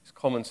it's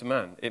common to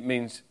man. It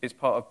means it's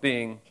part of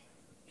being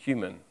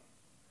human.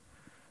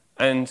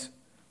 And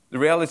the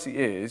reality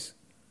is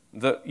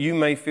that you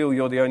may feel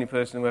you're the only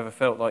person who ever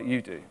felt like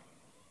you do.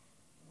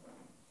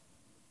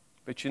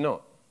 But you're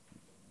not.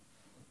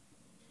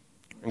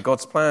 And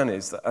God's plan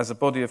is that as a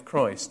body of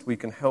Christ, we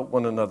can help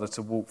one another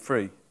to walk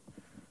free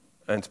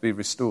and to be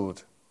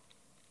restored.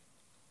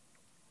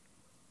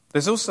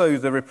 There's also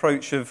the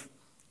reproach of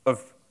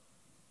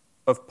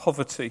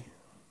poverty,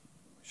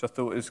 which I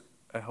thought is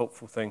a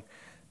helpful thing.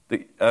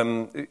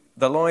 The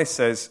lie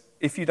says,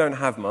 if you don't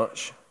have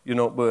much, you're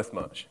not worth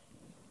much.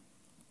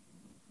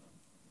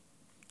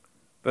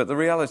 But the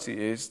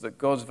reality is that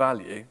God's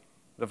value,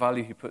 the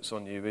value he puts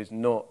on you, is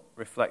not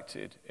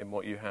reflected in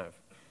what you have.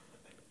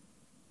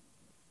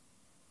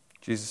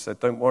 Jesus said,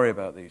 don't worry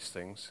about these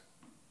things.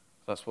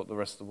 That's what the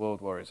rest of the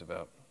world worries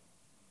about.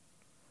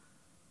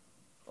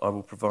 I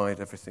will provide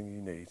everything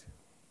you need.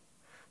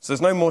 So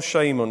there's no more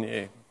shame on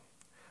you.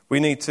 We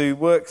need to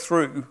work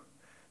through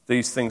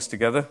these things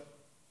together.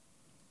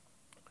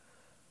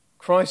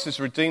 Christ has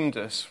redeemed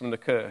us from the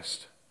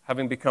curse,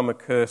 having become a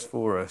curse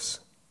for us,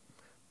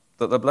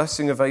 that the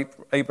blessing of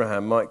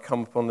Abraham might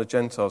come upon the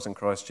Gentiles in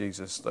Christ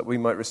Jesus, that we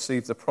might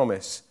receive the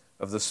promise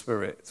of the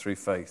Spirit through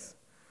faith.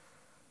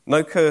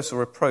 No curse or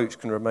reproach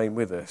can remain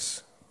with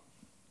us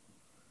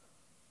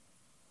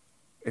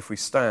if we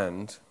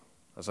stand,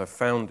 as I've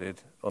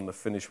founded, on the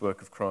finished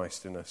work of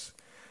Christ in us.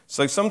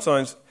 So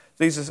sometimes,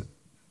 these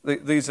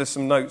are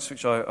some notes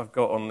which I've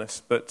got on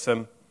this, but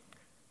some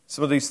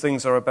of these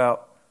things are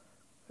about,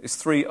 it's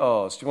 3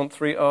 R's. Do you want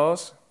 3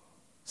 R's?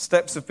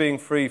 Steps of being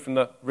free from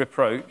the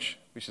reproach,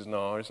 which is an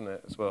R, isn't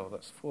it, as well?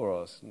 That's 4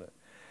 R's, isn't it?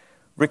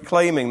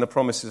 Reclaiming the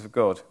promises of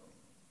God.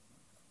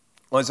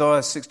 Isaiah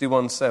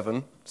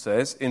 61:7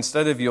 says,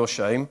 instead of your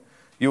shame,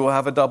 you will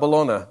have a double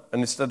honour, and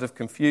instead of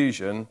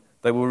confusion,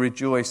 they will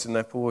rejoice in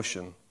their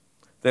portion.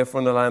 Therefore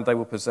in the land they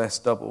will possess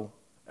double.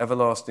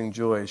 Everlasting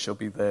joy shall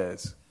be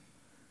theirs.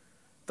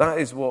 That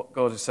is what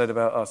God has said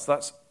about us.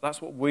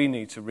 That's what we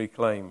need to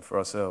reclaim for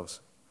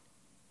ourselves.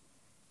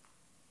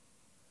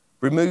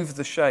 Remove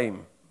the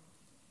shame.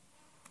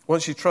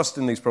 Once you trust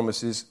in these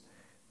promises,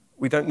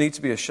 we don't need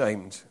to be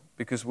ashamed,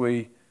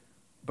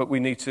 but we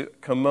need to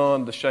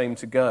command the shame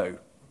to go.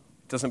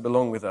 It doesn't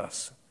belong with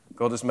us.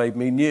 God has made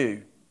me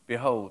new.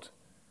 Behold,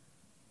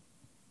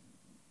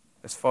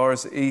 as far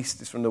as the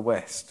east is from the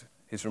west,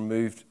 he's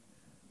removed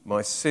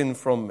my sin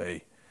from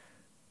me.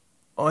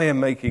 I am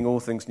making all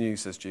things new,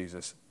 says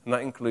Jesus, and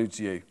that includes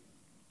you.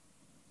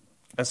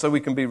 And so we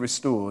can be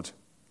restored.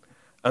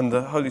 And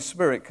the Holy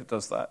Spirit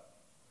does that.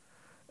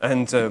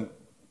 And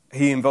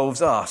he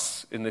involves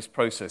us in this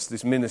process,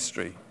 this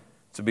ministry,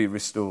 to be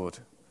restored.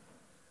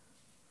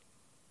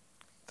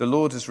 The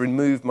Lord has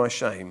removed my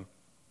shame,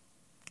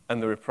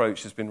 and the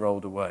reproach has been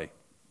rolled away.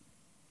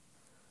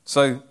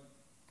 So,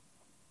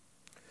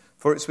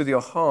 for it's with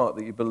your heart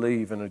that you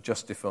believe and are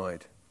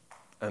justified,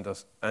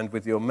 and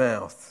with your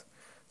mouth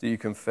that you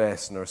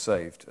confess and are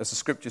saved. As the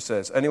scripture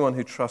says, anyone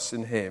who trusts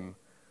in him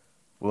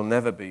will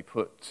never be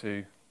put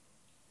to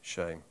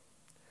shame.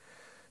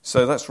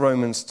 So that's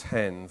Romans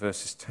 10,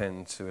 verses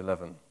 10 to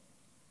 11.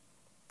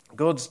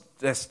 God's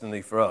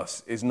destiny for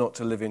us is not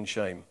to live in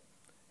shame.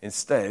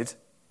 Instead,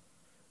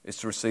 it's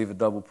to receive a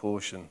double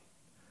portion.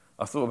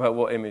 I thought about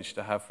what image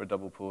to have for a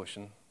double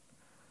portion.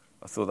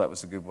 I thought that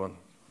was a good one.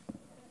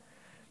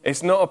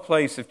 It's not a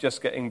place of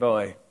just getting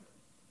by,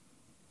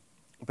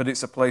 but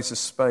it's a place of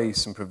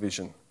space and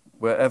provision,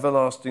 where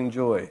everlasting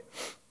joy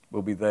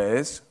will be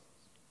theirs.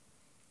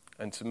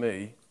 And to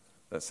me,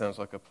 that sounds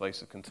like a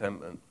place of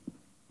contentment.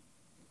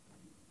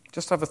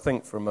 Just have a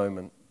think for a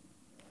moment.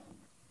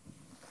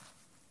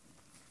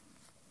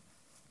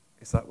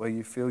 Is that where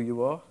you feel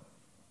you are?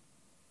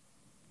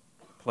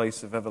 A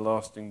place of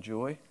everlasting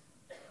joy?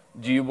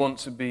 Do you want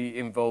to be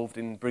involved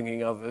in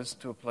bringing others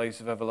to a place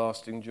of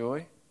everlasting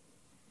joy?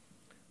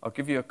 I'll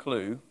give you a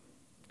clue.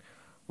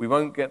 We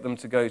won't get them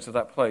to go to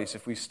that place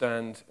if we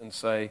stand and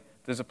say,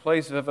 there's a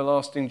place of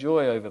everlasting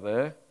joy over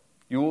there.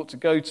 You ought to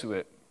go to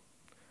it.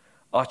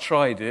 I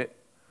tried it,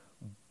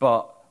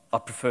 but I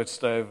prefer to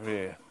stay over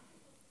here.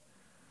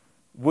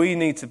 We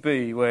need to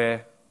be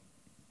where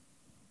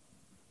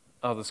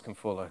others can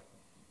follow.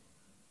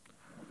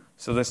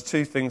 So there's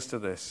 2 things to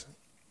this.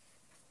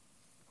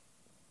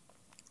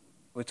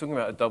 We're talking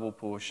about a double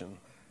portion,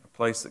 a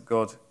place that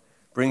God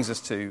brings us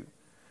to.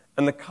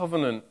 And the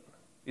covenant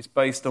is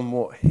based on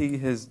what he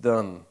has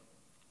done.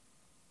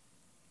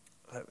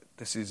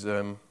 This is,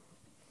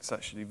 it's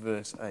actually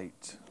verse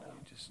 8.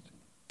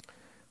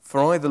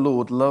 For I, the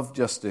Lord, love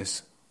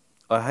justice.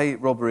 I hate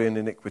robbery and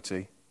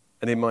iniquity.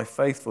 And in my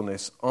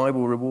faithfulness I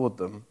will reward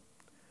them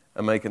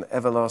and make an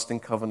everlasting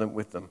covenant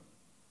with them.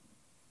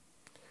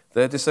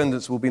 Their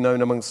descendants will be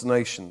known amongst the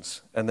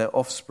nations, and their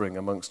offspring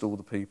amongst all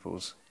the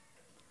peoples.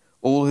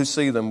 All who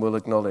see them will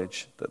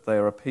acknowledge that they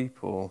are a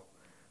people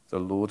the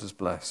Lord has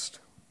blessed.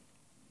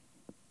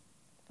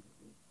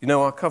 You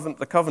know,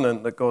 the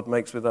covenant that God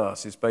makes with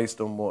us is based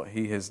on what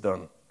he has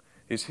done.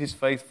 It's his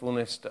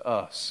faithfulness to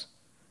us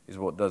is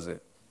what does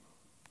it.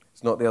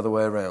 It's not the other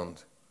way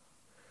around.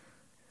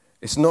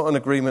 It's not an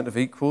agreement of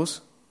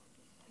equals,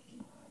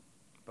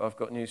 but I've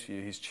got news for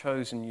you. He's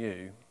chosen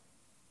you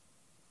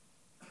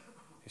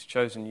has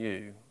chosen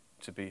you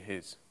to be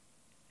his.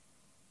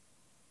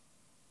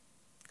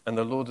 And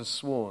the Lord has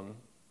sworn,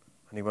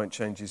 and he won't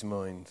change his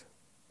mind.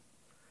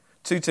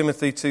 2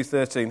 Timothy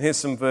 2:13. Here's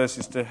some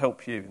verses to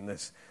help you in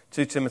this.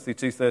 2 Timothy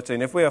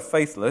 2:13. If we are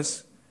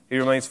faithless, he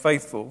remains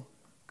faithful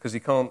because he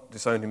can't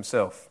disown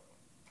himself.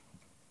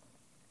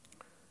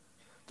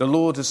 The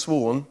Lord has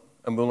sworn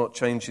and will not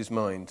change his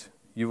mind.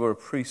 You are a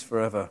priest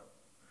forever.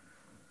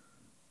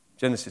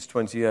 Genesis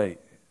 28,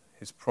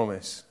 his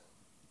promise.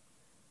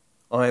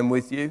 I am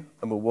with you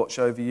and will watch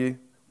over you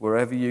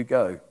wherever you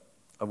go.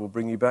 I will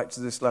bring you back to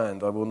this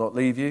land. I will not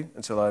leave you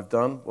until I have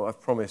done what I've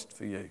promised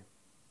for you.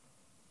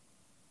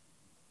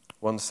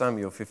 1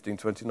 Samuel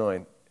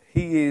 15:29.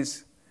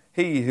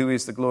 He who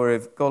is the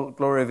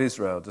glory of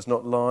Israel does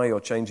not lie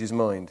or change his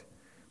mind,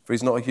 for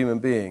he's not a human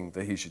being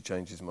that he should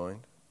change his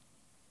mind.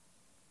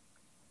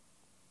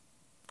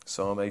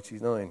 Psalm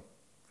 89,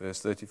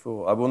 verse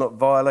 34. I will not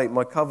violate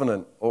my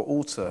covenant or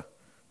alter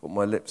what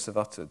my lips have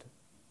uttered.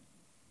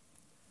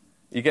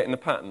 You're getting the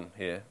pattern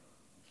here.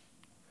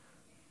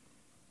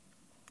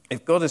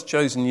 If God has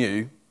chosen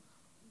you,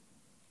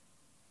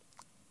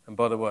 and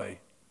by the way,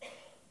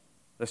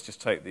 let's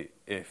just take the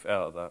if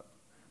out of that.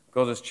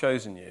 God has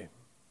chosen you,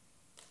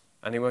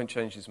 and he won't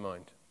change his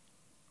mind.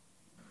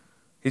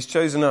 He's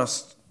chosen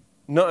us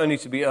not only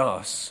to be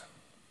us,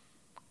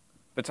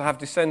 but to have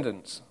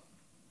descendants.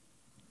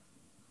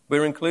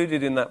 We're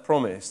included in that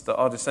promise that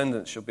our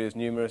descendants shall be as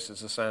numerous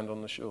as the sand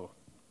on the shore.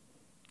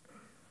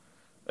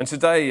 And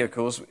today, of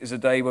course, is a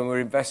day when we're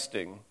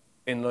investing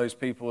in those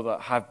people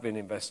that have been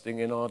investing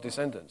in our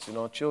descendants, in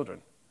our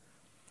children.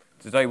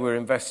 Today we're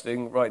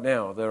investing right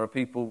now. There are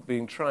people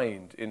being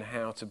trained in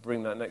how to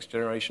bring that next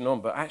generation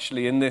on. But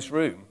actually in this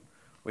room,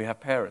 we have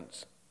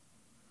parents.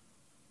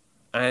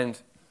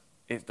 And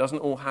it doesn't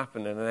all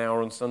happen in an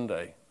hour on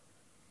Sunday,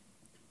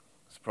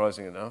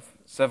 surprising enough.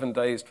 6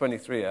 days,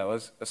 23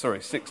 hours. It's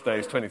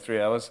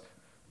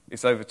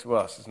over to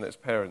us, isn't it, as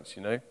parents,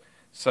 you know.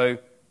 So,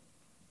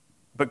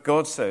 but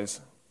God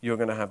says you're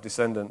going to have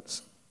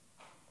descendants.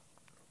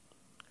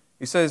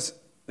 He says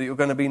that you're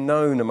going to be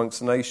known amongst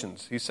the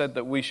nations. He said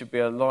that we should be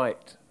a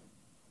light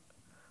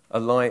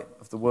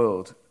of the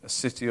world, a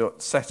city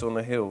set on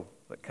a hill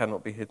that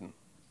cannot be hidden.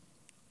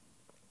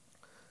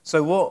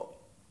 So what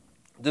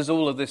does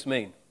all of this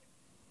mean?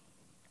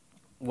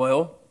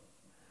 Well,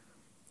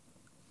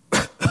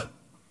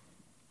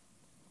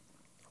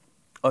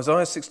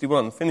 Isaiah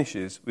 61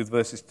 finishes with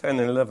verses 10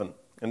 and 11,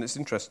 and it's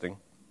interesting.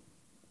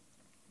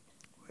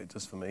 It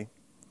does for me.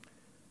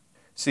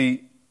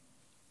 See,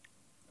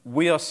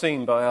 we are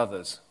seen by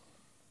others.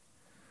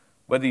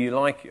 Whether you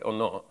like it or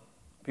not,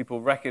 people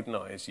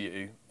recognize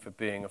you for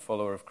being a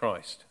follower of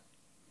Christ.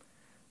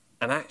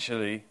 And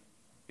actually,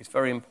 it's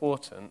very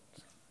important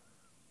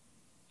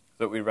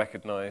that we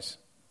recognize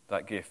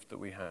that gift that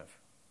we have.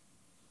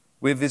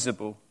 We're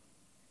visible.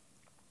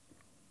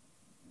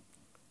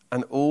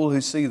 And all who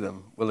see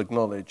them will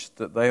acknowledge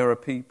that they are a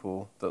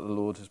people that the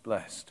Lord has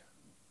blessed.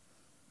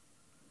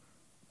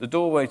 The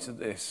doorway to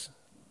this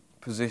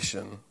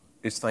position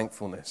is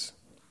thankfulness.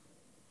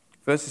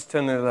 Verses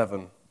 10 and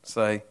 11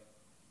 say,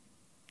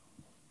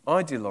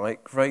 I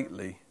delight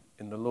greatly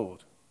in the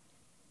Lord.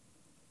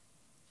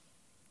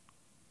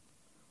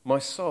 My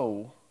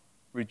soul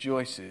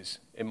rejoices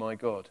in my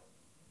God.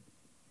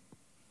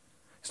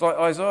 It's like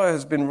Isaiah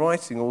has been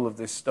writing all of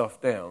this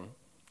stuff down,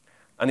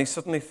 and he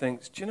suddenly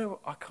thinks, do you know what?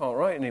 I can't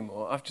write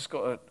anymore. I've just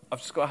got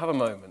to have a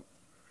moment.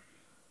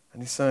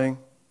 And he's saying,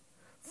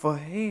 for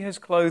he has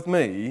clothed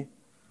me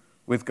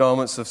with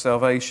garments of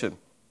salvation.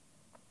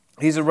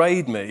 He's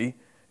arrayed me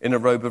in a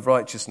robe of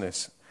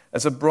righteousness.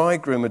 As a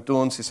bridegroom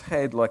adorns his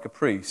head like a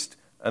priest,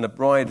 and a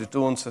bride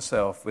adorns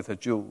herself with her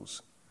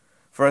jewels.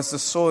 For as the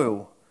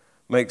soil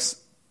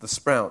makes the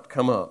sprout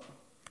come up,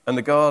 and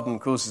the garden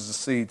causes the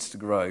seeds to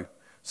grow,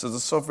 so the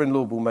sovereign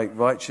Lord will make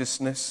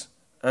righteousness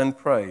and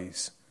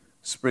praise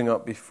spring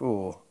up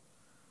before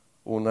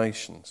all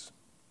nations.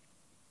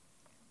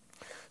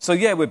 So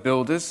yeah, we're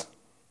builders,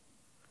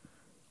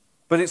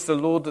 but it's the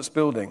Lord that's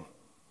building.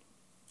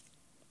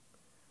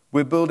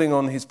 We're building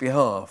on his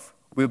behalf.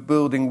 We're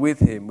building with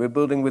him. We're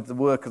building with the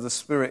work of the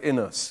Spirit in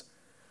us.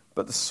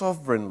 But the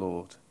sovereign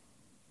Lord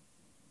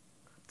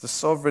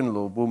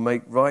will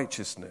make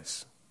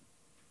righteousness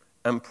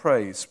and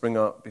praise spring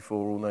up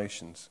before all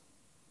nations.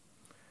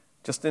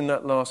 Just in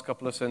that last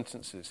couple of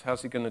sentences,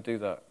 how's he going to do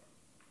that?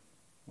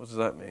 What does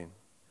that mean?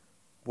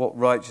 What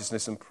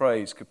righteousness and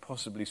praise could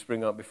possibly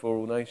spring up before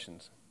all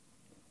nations?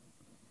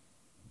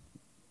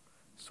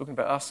 It's talking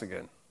about us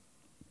again.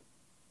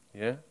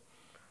 Yeah?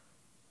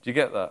 Do you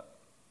get that?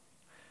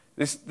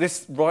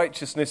 This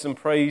righteousness and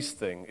praise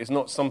thing is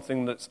not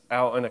something that's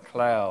out in a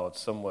cloud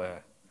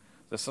somewhere.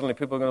 That suddenly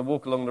people are going to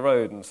walk along the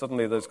road and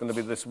suddenly there's going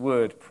to be this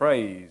word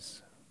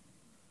praise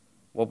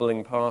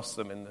wobbling past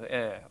them in the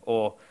air.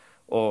 Or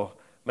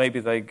maybe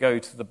they go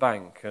to the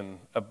bank and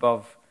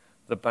above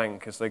the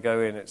bank as they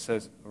go in it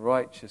says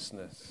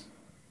righteousness.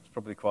 It's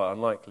probably quite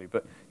unlikely,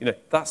 but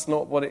that's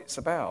not what it's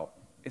about.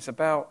 It's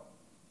about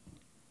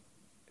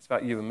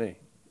you and me.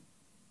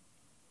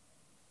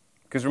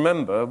 Because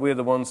remember, we're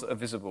the ones that are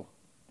visible.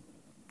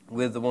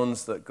 We're the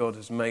ones that God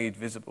has made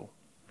visible.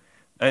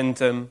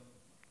 And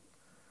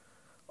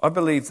I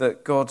believe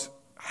that God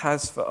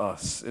has for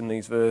us in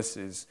these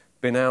verses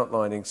been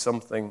outlining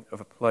something of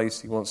a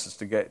place he wants us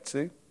to get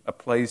to, a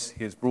place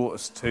he has brought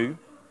us to,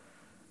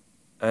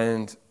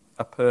 and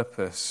a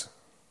purpose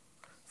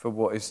for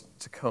what is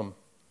to come.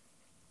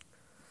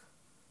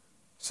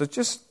 So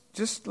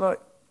just like,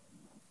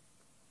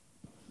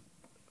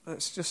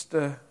 let's just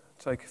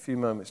take a few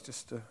moments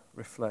just to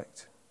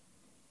reflect.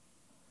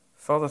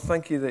 Father,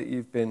 thank you that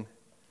you've been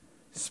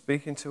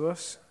speaking to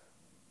us.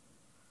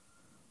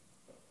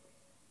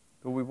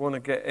 Lord, we want to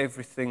get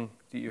everything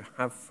that you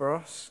have for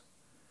us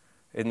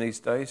in these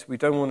days. We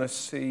don't want to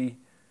see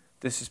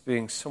this as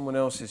being someone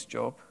else's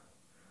job.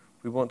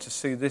 We want to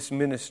see this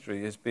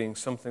ministry as being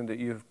something that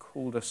you have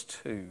called us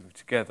to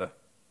together.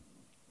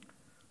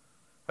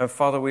 And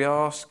Father, we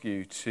ask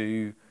you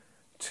to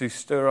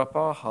stir up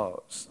our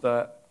hearts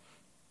that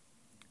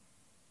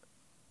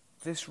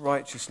this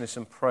righteousness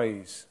and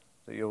praise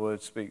that your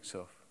word speaks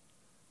of,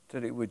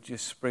 that it would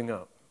just spring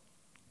up.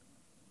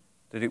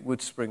 That it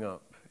would spring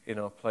up in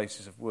our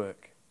places of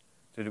work.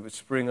 That it would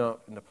spring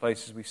up in the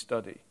places we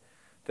study.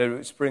 That it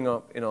would spring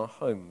up in our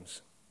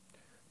homes.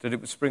 That it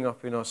would spring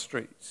up in our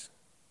streets.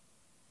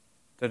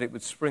 That it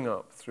would spring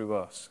up through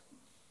us.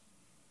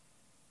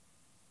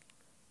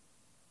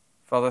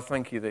 Father,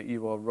 thank you that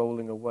you are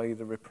rolling away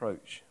the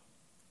reproach.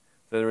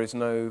 There is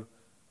no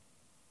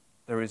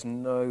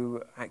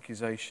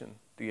accusation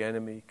the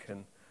enemy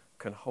can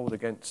hold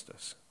against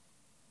us.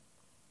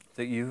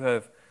 That you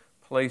have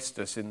placed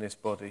us in this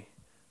body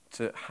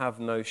to have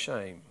no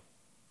shame.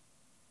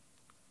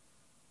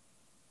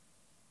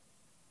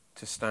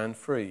 To stand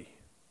free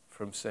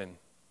from sin.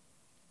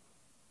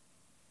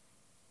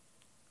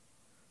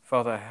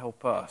 Father,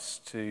 help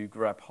us to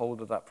grab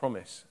hold of that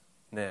promise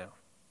now.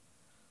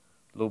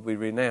 Lord, we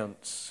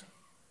renounce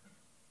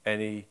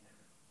any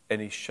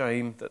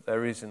shame that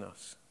there is in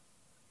us.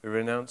 We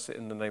renounce it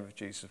in the name of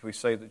Jesus. We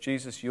say that,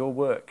 Jesus, your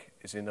work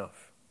is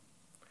enough.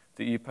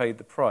 That you paid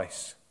the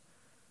price.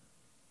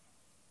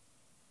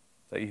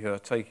 That you are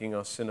taking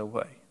our sin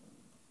away.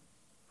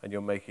 And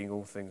you're making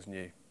all things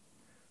new.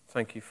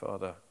 Thank you,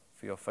 Father,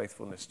 for your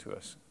faithfulness to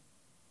us.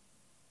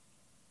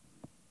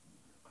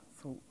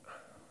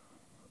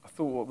 I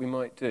thought what we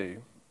might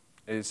do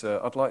is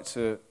I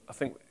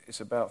think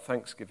it's about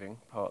Thanksgiving,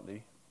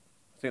 partly.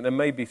 I think there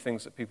may be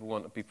things that people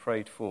want to be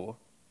prayed for.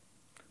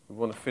 We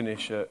want to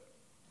finish at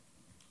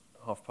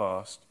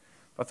past.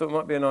 But I thought it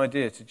might be an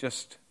idea to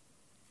just...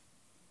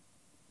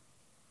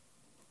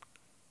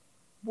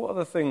 What are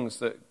the things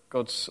that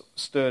God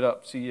stirred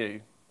up to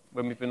you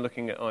when we've been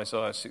looking at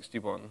Isaiah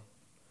 61?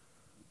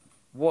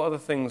 What are the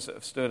things that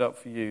have stirred up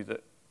for you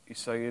that you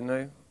say,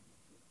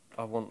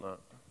 I want that?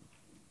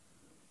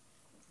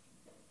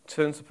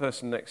 Turn to the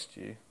person next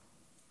to you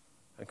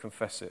and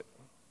confess it.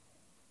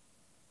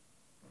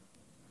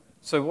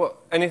 So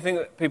anything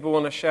that people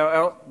want to shout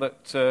out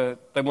that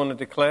they want to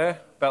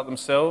declare about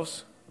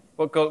themselves?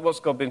 What's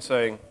God been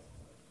saying?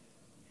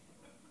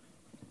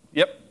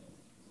 Yep.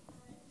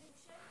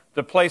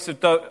 The place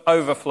of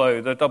overflow,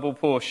 the double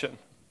portion.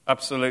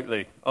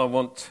 Absolutely. I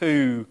want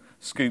 2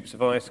 scoops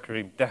of ice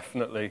cream.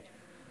 Definitely.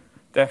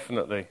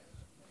 Definitely.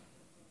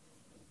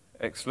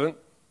 Excellent.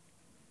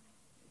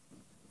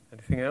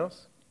 Anything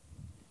else?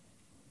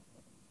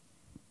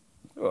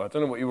 Oh, I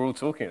don't know what you were all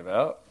talking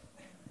about.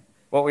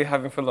 What were you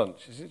having for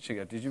lunch? Is it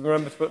chicken? Did you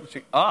remember to put the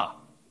chicken?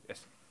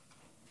 Yes.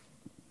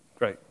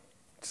 Great.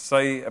 To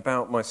say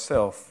about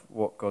myself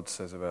what God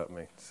says about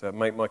me. So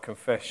make my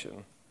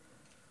confession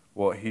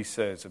what he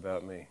says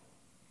about me.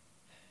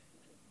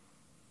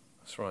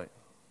 That's right.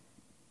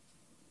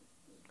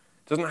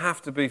 It doesn't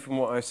have to be from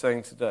what I was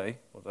saying today,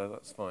 although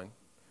that's fine.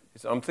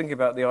 I'm thinking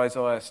about the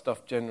Isaiah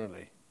stuff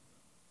generally.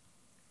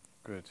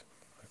 Good.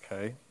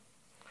 Okay.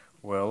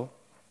 Well,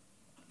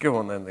 go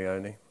on then,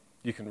 Leonie.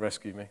 You can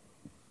rescue me.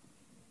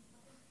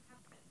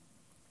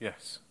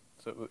 Yes.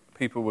 So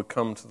people would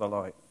come to the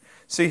light.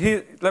 See,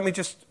 here, I'm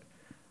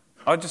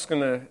just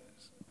going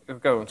to...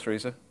 Go on,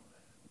 Teresa.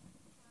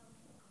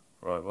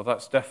 Right, well,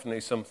 that's definitely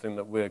something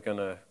that we're going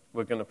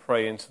to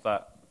pray into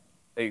that,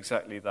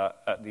 exactly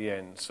that, at the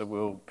end. So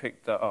we'll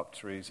pick that up,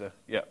 Teresa.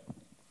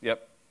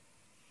 Yep.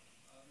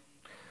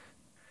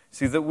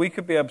 See, that we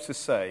could be able to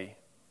say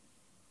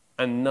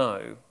and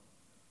know,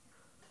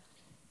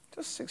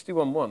 just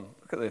 61:1,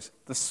 look at this.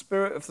 The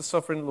Spirit of the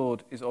Sovereign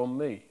Lord is on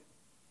me.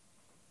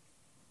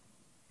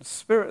 The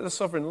Spirit of the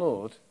Sovereign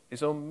Lord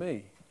is on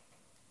me.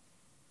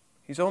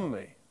 He's on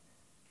me.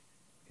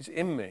 He's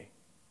in me.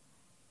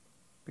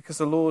 Because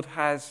the Lord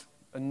has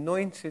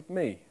anointed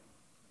me.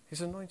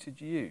 He's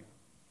anointed you.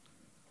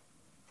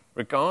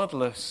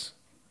 Regardless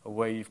of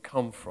where you've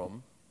come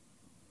from,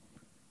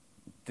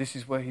 this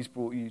is where he's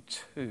brought you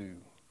to.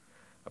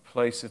 A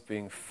place of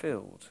being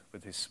filled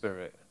with his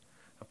Spirit.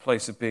 A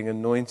place of being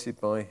anointed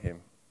by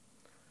him.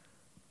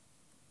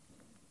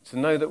 To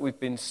know that we've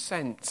been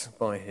sent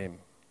by him.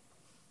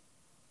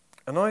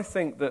 And I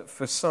think that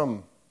for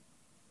some,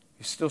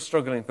 you're still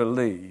struggling to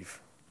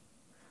believe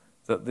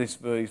that these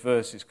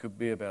verses could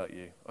be about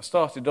you. I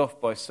started off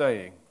by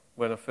saying,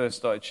 when I first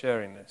started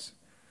sharing this,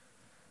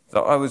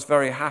 that I was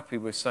very happy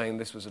with saying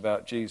this was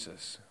about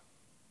Jesus.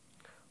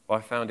 But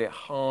I found it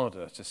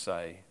harder to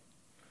say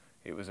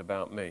it was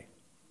about me.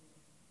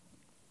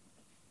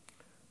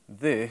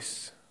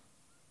 This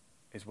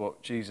is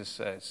what Jesus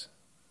says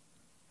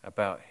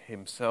about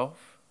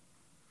himself,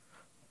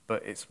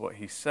 but it's what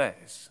he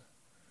says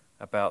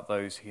about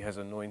those he has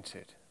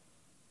anointed,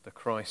 the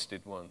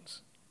Christed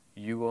ones.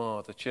 You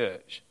are the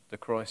church, the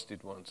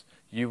Christed ones.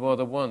 You are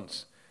the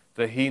ones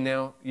that he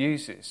now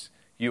uses.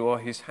 You are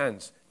his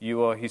hands.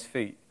 You are his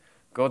feet.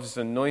 God has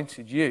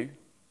anointed you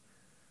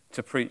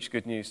to preach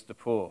good news to the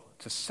poor,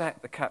 to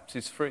set the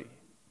captives free,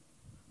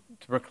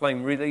 to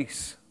proclaim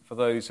release for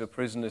those who are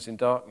prisoners in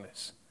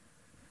darkness.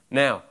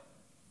 Now,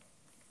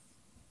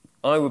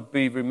 I would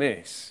be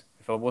remiss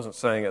if I wasn't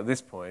saying at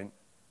this point,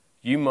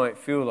 you might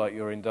feel like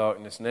you're in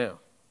darkness now.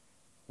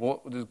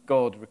 What does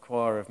God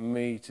require of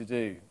me to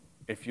do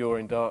if you're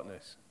in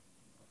darkness?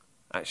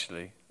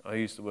 Actually, I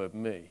use the word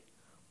me.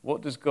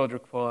 What does God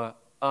require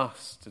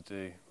us to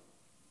do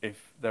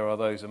if there are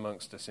those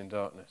amongst us in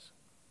darkness?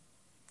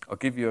 I'll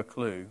give you a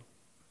clue.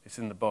 It's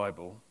in the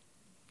Bible.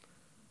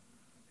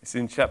 It's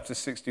in chapter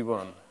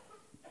 61.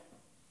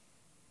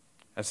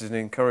 As an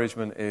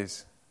encouragement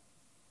is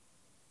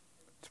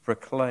to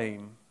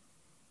proclaim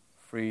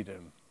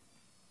freedom.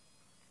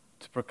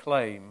 To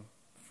proclaim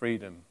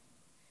freedom.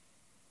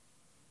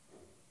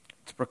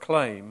 To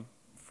proclaim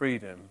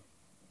freedom.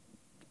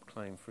 To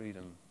proclaim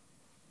freedom.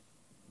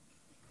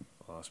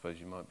 Well, I suppose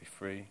you might be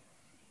free.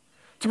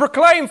 To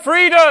proclaim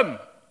freedom!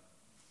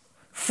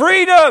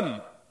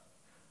 Freedom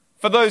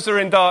for those who are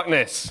in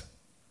darkness.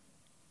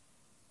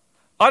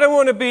 I don't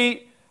want to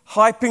be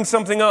hyping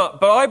something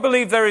up, but I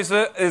believe there is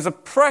a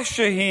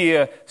pressure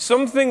here,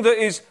 something that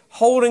is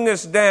holding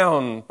us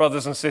down,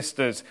 brothers and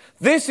sisters.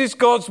 This is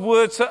God's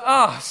word to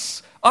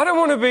us. I don't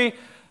want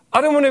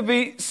to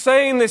be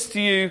saying this to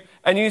you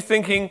and you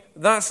thinking,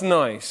 that's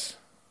nice.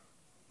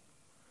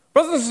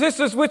 Brothers and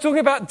sisters, we're talking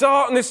about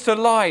darkness to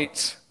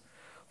light.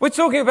 We're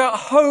talking about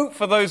hope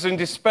for those in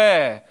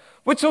despair.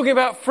 We're talking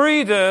about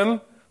freedom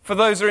for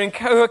those who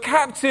are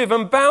captive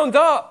and bound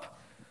up.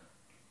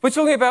 We're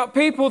talking about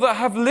people that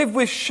have lived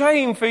with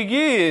shame for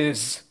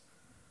years,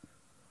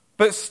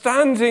 but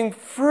standing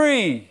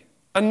free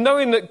and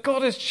knowing that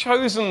God has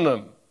chosen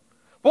them.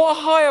 What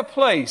a higher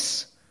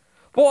place,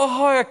 what a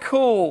higher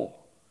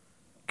call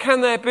can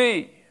there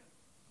be?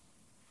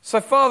 So,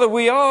 Father,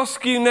 we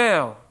ask you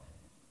now,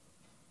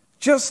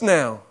 just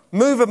now,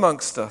 move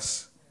amongst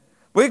us.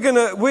 We're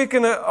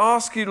gonna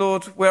ask you,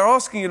 Lord, we're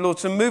asking you, Lord,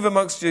 to move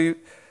amongst you,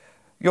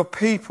 your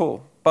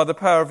people, by the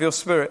power of your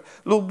Spirit.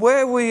 Lord,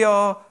 where we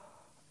are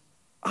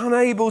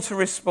unable to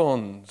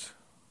respond,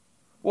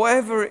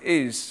 whatever it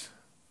is,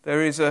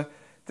 there is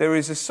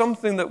a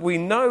something that we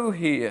know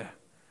here,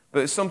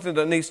 but it's something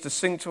that needs to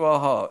sink to our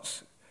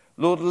hearts.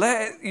 Lord,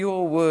 let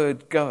your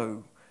word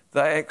go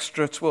that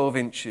extra 12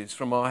 inches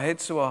from our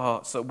heads to our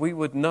hearts, that we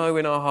would know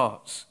in our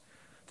hearts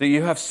that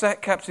you have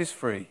set captives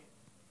free,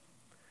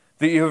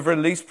 that you have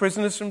released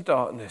prisoners from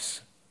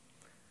darkness,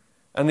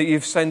 and that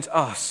you've sent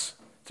us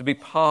to be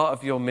part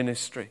of your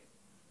ministry,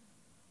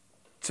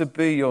 to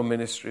be your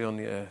ministry on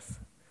the earth.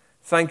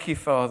 Thank you,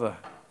 Father,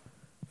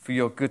 for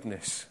your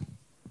goodness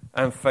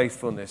and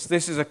faithfulness.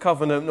 This is a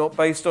covenant not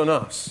based on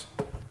us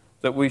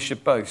that we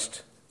should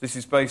boast. This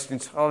is based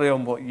entirely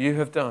on what you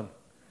have done.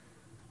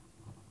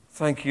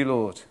 Thank you,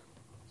 Lord,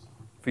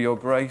 for your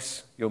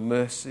grace, your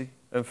mercy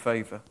and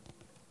favour.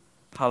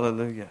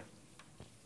 Hallelujah.